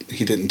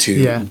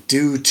didn't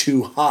do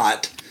too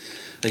hot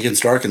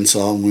against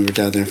Arkansas when we were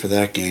down there for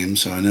that game,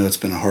 so I know it's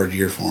been a hard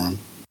year for him.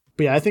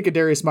 But yeah, I think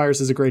Adarius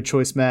Myers is a great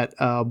choice, Matt.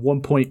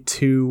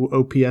 1.2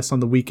 OPS on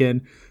the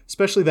weekend,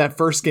 especially that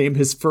first game,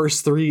 his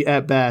first 3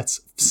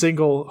 at-bats,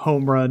 single,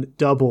 home run,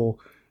 double,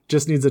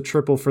 just needs a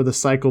triple for the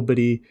cycle, but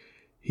he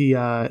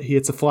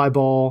hits a fly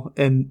ball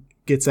and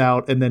gets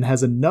out and then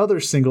has another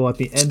single at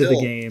the end of the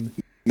game.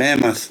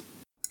 Mammoth.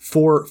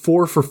 4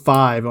 for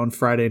 5 on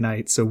Friday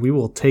night, so we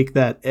will take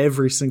that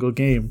every single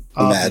game.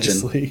 Imagine.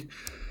 Obviously.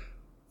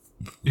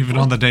 Even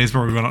on the days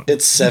where we went.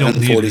 It's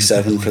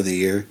 747 for the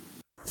year.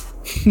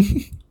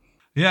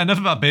 Yeah, enough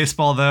about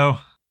baseball though.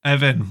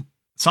 Evan,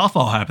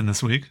 softball happened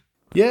this week.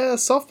 Yeah,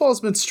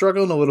 softball's been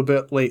struggling a little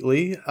bit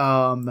lately,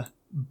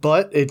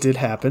 but it did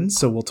happen,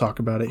 so we'll talk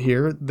about it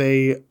here.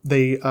 They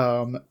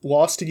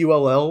lost to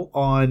ULL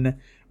on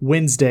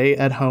Wednesday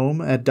at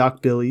home at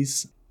Doc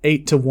Billy's,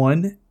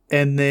 8-1.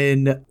 And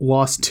then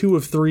lost 2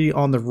 of 3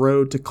 on the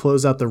road to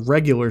close out the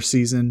regular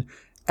season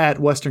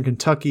at Western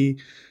Kentucky.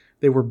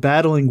 They were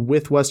battling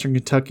with Western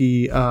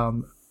Kentucky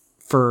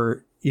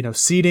for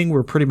seeding.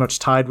 We're pretty much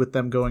tied with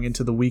them going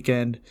into the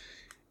weekend,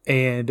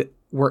 and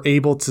were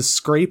able to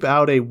scrape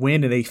out a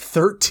win in a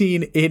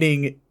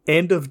 13-inning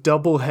end of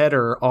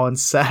doubleheader on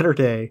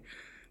Saturday,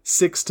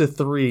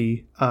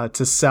 6-3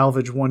 to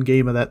salvage 1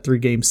 game of that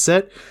 3-game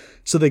set.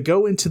 So they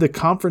go into the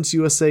Conference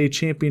USA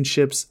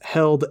Championships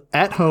held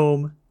at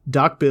home.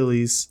 Doc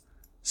Billy's,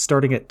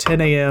 starting at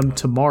 10 a.m.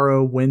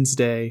 tomorrow,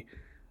 Wednesday,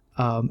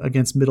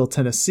 against Middle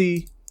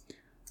Tennessee.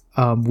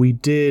 We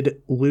did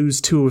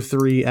lose 2 of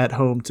 3 at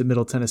home to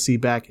Middle Tennessee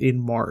back in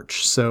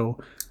March, so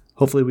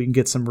hopefully we can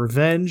get some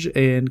revenge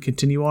and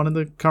continue on in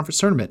the conference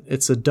tournament.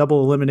 It's a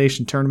double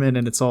elimination tournament,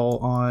 and it's all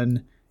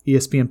on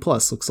ESPN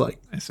Plus, looks like.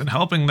 Nice. And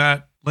helping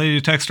that Lady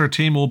Texter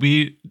team will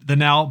be the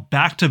now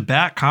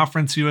back-to-back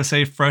Conference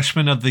USA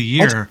Freshman of the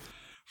Year.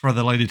 For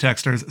the Lady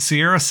Texters.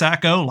 Sierra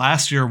Sacco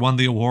last year won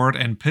the award,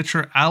 and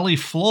pitcher Allie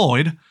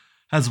Floyd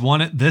has won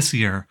it this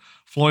year.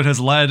 Floyd has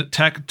led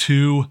Tech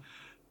to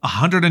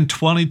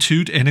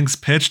 122 innings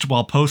pitched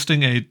while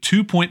posting a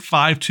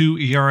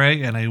 2.52 ERA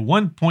and a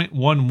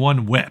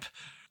 1.11 whip.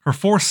 Her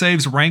 4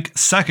 saves rank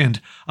second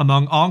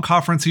among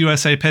on-Conference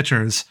USA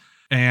pitchers,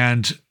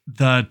 and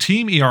the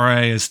team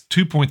ERA is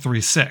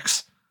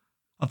 2.36,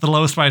 the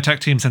lowest by a Tech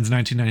team since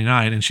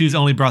 1999, and she's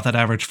only brought that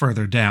average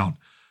further down.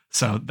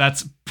 So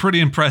that's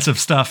pretty impressive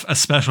stuff,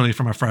 especially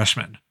from a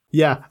freshman.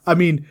 Yeah, I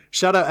mean,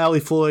 shout out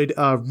Allie Floyd.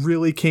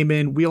 Really came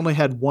in. We only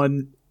had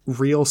 1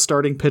 real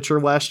starting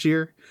pitcher last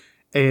year,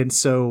 and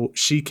so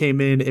she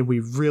came in, and we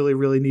really,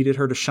 really needed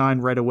her to shine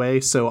right away.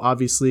 So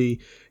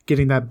obviously,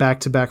 getting that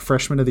back-to-back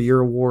Freshman of the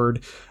Year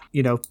award,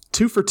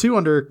 2 for 2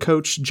 under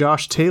Coach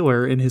Josh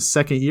Taylor in his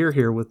second year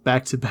here with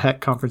back-to-back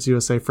Conference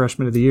USA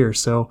Freshman of the Year.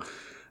 So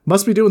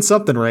must be doing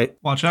something right.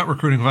 Watch out,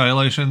 recruiting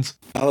violations.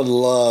 I would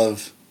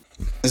love.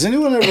 Has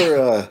anyone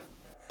ever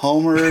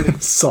homered?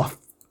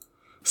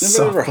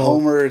 Ever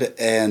homered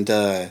and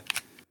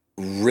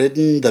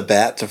ridden the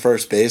bat to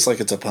first base like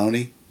it's a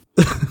pony?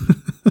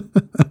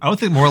 I would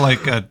think more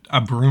like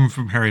a broom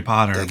from Harry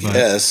Potter.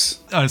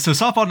 Yes. So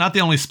softball, not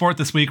the only sport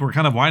this week. We're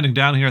kind of winding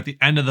down here at the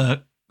end of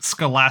the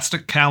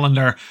scholastic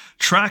calendar.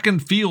 Track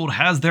and field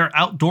has their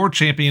outdoor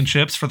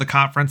championships for the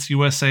Conference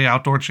USA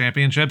Outdoor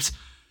Championships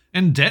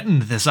in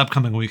Denton this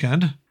upcoming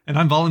weekend. And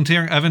I'm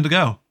volunteering Evan to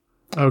go.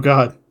 Oh,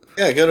 God.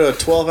 Yeah, go to a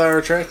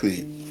 12-hour track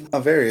meet. Oh,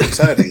 very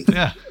exciting.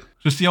 Yeah,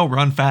 just yell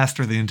run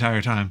faster the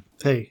entire time.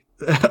 Hey,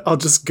 I'll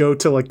just go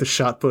to the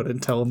shot put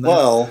and tell them that.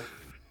 Well.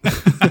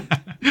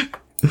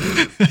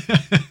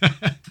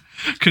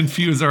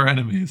 Confuse our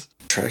enemies.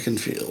 Track and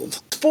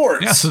field.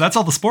 Sports! Yeah, so that's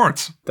all the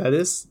sports. That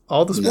is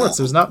all the sports.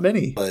 No, there's not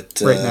many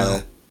right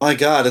now. My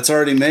God, it's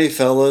already May,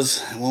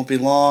 fellas. It won't be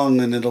long,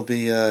 and it'll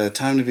be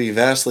time to be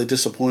vastly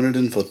disappointed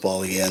in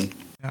football again.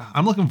 Yeah,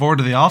 I'm looking forward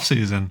to the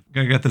off-season.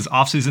 Gotta get this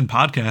off-season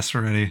podcast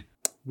ready.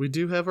 We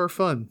do have our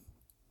fun.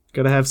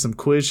 Gotta have some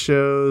quiz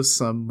shows,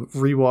 some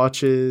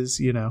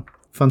rewatches,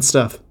 fun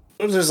stuff.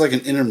 What if there's like an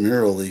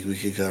intramural league we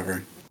could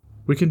cover?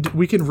 We can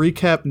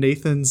recap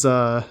Nathan's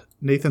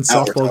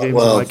softball games and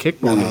my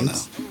kickball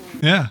games.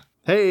 Yeah.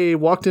 Hey,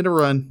 walked in a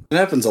run. It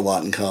happens a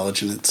lot in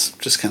college, and it's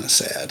just kind of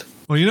sad.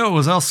 Well,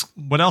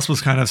 what else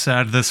was kind of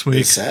sad this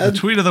week? Sad? The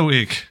tweet of the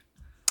week.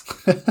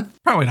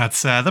 Probably not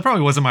sad. That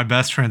probably wasn't my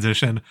best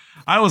transition.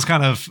 I was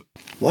kind of...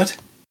 What?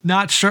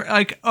 Not sure.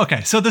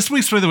 Okay, so this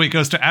week's tweet of the week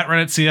goes to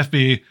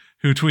 @RedditCFB,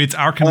 who tweets,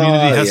 our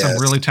community has some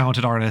really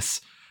talented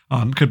artists.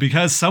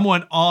 Because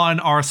someone on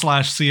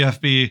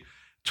r/CFB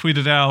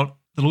tweeted out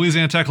the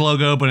Louisiana Tech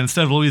logo, but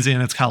instead of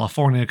Louisiana, it's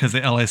California because the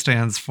LA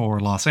stands for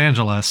Los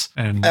Angeles.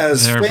 And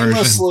as their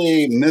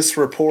famously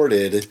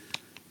misreported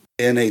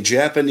in a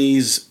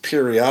Japanese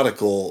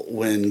periodical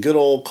when good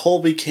old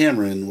Colby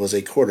Cameron was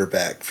a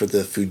quarterback for the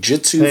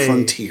Fujitsu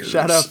Frontiers.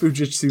 Shout out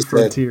Fujitsu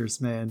Frontiers,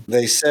 man.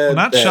 They said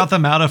not shout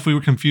them out if we were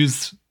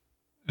confused.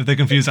 If they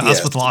confuse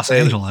us with Los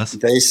Angeles.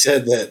 They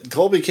said that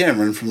Colby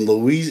Cameron from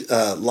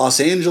Los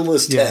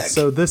Angeles Tech. Yeah,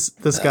 so this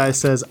guy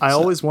says, I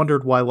always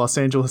wondered why Los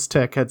Angeles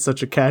Tech had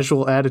such a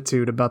casual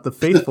attitude about the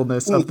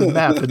faithfulness of the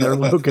map in their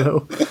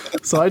logo.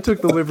 So I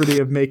took the liberty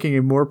of making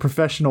a more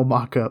professional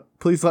mock-up.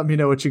 Please let me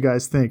know what you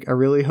guys think. I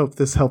really hope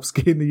this helps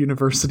gain the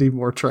university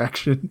more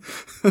traction.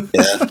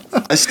 Yeah.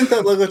 I sent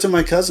that logo to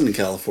my cousin in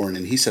California,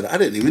 and he said, I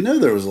didn't even know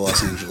there was a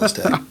Los Angeles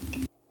Tech.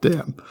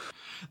 Damn.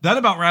 That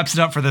about wraps it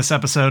up for this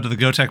episode of the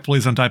Go Tech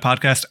Please Don't Die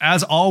podcast.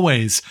 As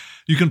always,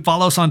 you can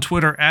follow us on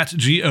Twitter at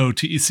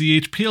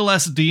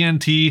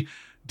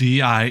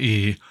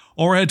GOTECHPLSDNTDIE,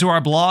 or head to our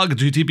blog,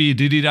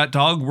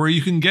 gtbdd.dog, where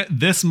you can get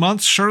this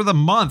month's shirt of the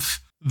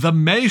month. The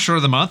May shirt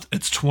of the month,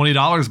 it's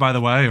 $20, by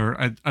the way,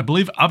 or I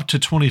believe up to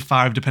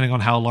 $25, depending on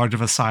how large of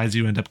a size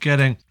you end up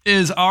getting,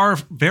 is our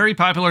very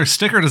popular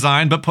sticker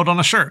design, but put on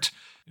a shirt.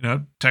 You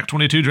know,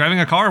 Tech22 driving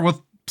a car with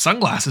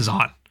sunglasses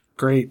on.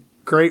 Great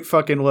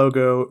fucking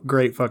logo.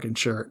 Great fucking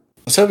shirt.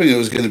 I was hoping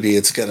it's gonna be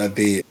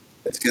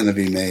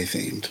May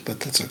themed,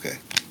 but that's okay.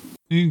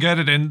 You can get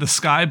it in the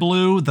sky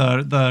blue,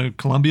 the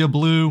Columbia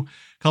blue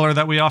color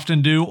that we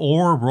often do,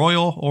 or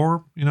royal,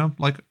 or, you know,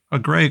 like a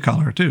gray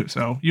color too.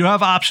 So you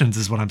have options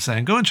is what I'm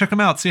saying. Go and check them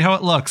out. See how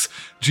it looks.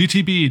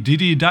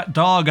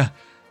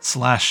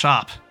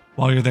 gtbdd.dog/shop.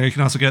 While you're there, you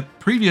can also get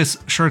previous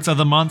shirts of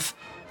the month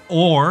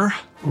or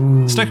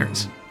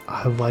stickers.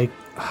 I like,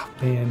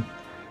 man,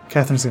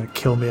 Catherine's going to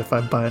kill me if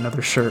I buy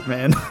another shirt,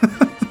 man.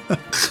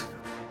 This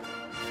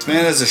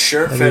man has a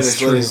shirt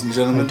fetish, ladies and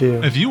gentlemen. I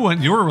do. If you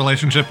want your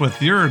relationship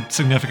with your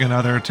significant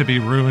other to be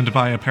ruined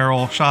by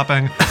apparel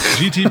shopping,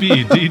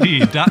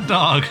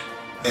 gtbdd.dog.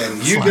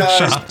 And you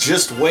guys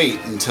just wait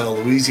until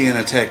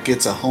Louisiana Tech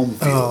gets a home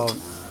field.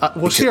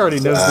 She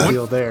already knows the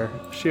deal there.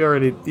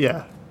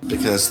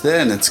 Because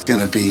then it's going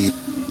to be,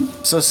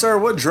 so sir,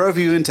 what drove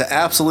you into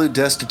absolute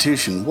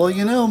destitution? Well,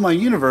 you know, my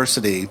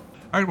university.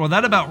 All right, well,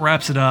 that about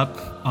wraps it up.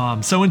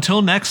 So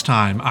until next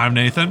time, I'm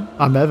Nathan.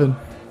 I'm Evan.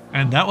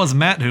 And that was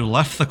Matt, who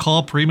left the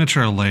call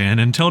prematurely. And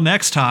until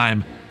next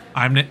time,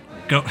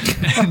 until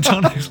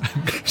next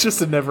time. It's just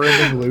a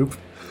never-ending loop.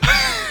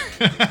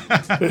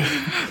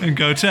 And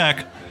Go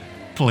Tech,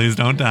 please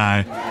don't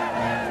die.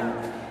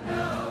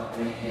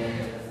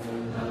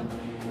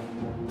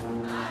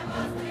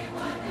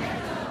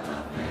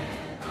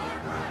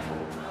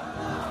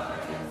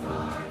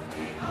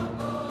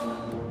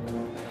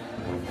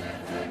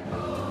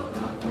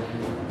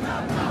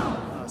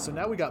 So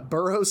now we got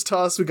Burroughs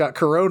tossed, we got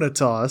Corona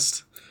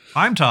tossed.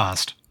 I'm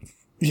tossed.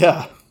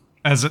 Yeah.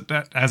 As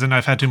in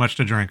I've had too much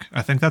to drink.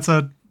 I think that's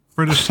a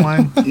British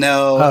slang.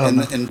 No,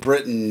 in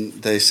Britain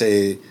they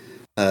say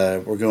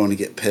we're going to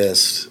get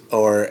pissed.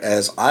 Or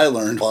as I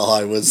learned while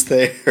I was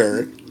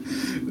there,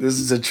 this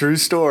is a true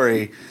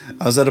story.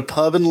 I was at a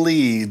pub in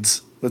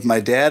Leeds with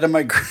my dad and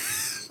my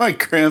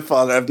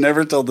grandfather. I've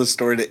never told this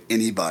story to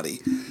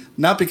anybody.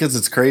 Not because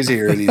it's crazy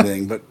or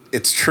anything, but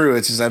it's true.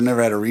 It's just I've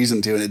never had a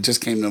reason to, and it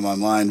just came to my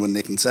mind when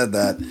Nathan said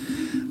that.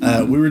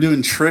 We were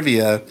doing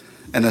trivia,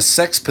 and a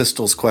Sex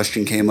Pistols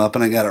question came up,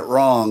 and I got it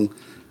wrong.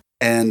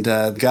 And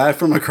the guy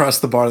from across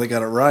the bar that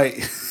got it right,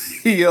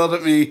 he yelled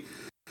at me,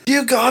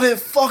 "You got it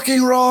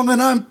fucking wrong,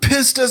 and I'm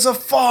pissed as a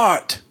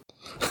fart."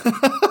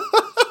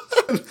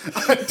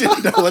 I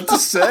didn't know what to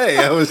say.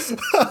 I was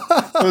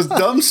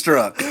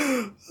dumbstruck.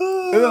 And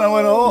then I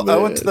went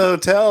to the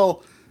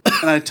hotel.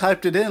 And I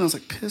typed it in. I was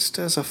like, pissed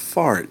as a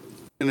fart.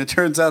 And it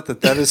turns out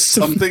that is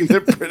something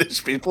that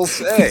British people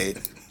say.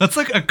 That's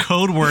like a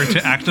code word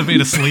to activate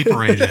a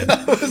sleeper agent.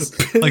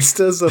 Pissed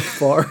as a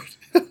fart.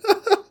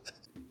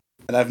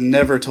 And I've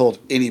never told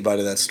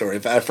anybody that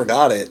story. I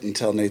forgot it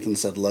until Nathan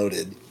said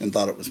loaded and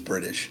thought it was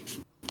British.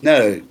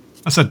 No.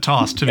 I said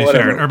tossed, to be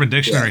fair. Urban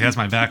Dictionary has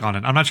my back on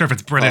it. I'm not sure if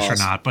it's British or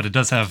not, but it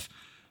does have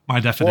my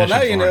definition. Well,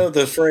 now you know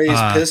the phrase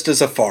pissed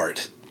as a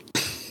fart.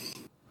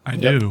 I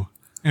do.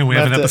 And we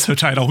have an episode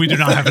title. We do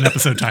not have an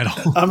episode title.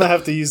 I'm going to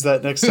have to use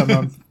that next time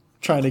I'm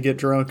trying to get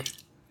drunk.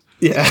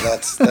 Yeah.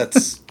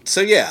 That's so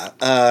yeah.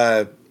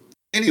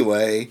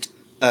 Anyway,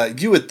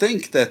 you would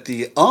think that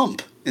the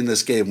ump in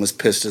this game was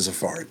pissed as a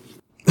fart.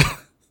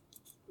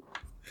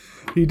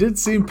 He did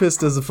seem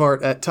pissed as a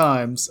fart at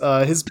times.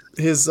 We're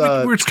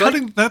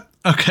cutting that.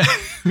 Okay.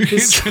 We can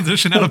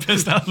transition out of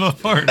pissed out of a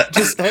fart.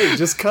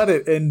 Just cut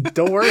it and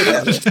don't worry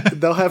about it.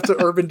 They'll have to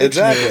Urban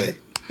Dictionary.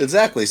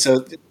 Exactly.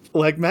 So,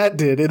 like Matt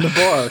did in the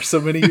bar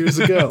so many years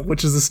ago,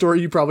 which is a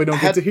story you probably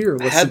don't get to hear.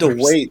 I had to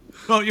wait.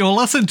 Well, you'll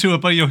listen to it,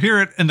 but you'll hear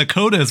it in the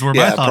codas where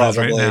my thought is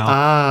right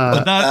now.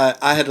 But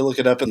I had to look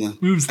it up in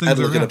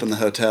the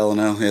hotel, and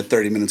I only had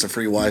 30 minutes of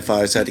free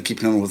Wi-Fi, so I had to keep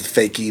coming with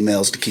fake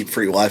emails to keep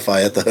free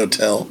Wi-Fi at the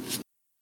hotel.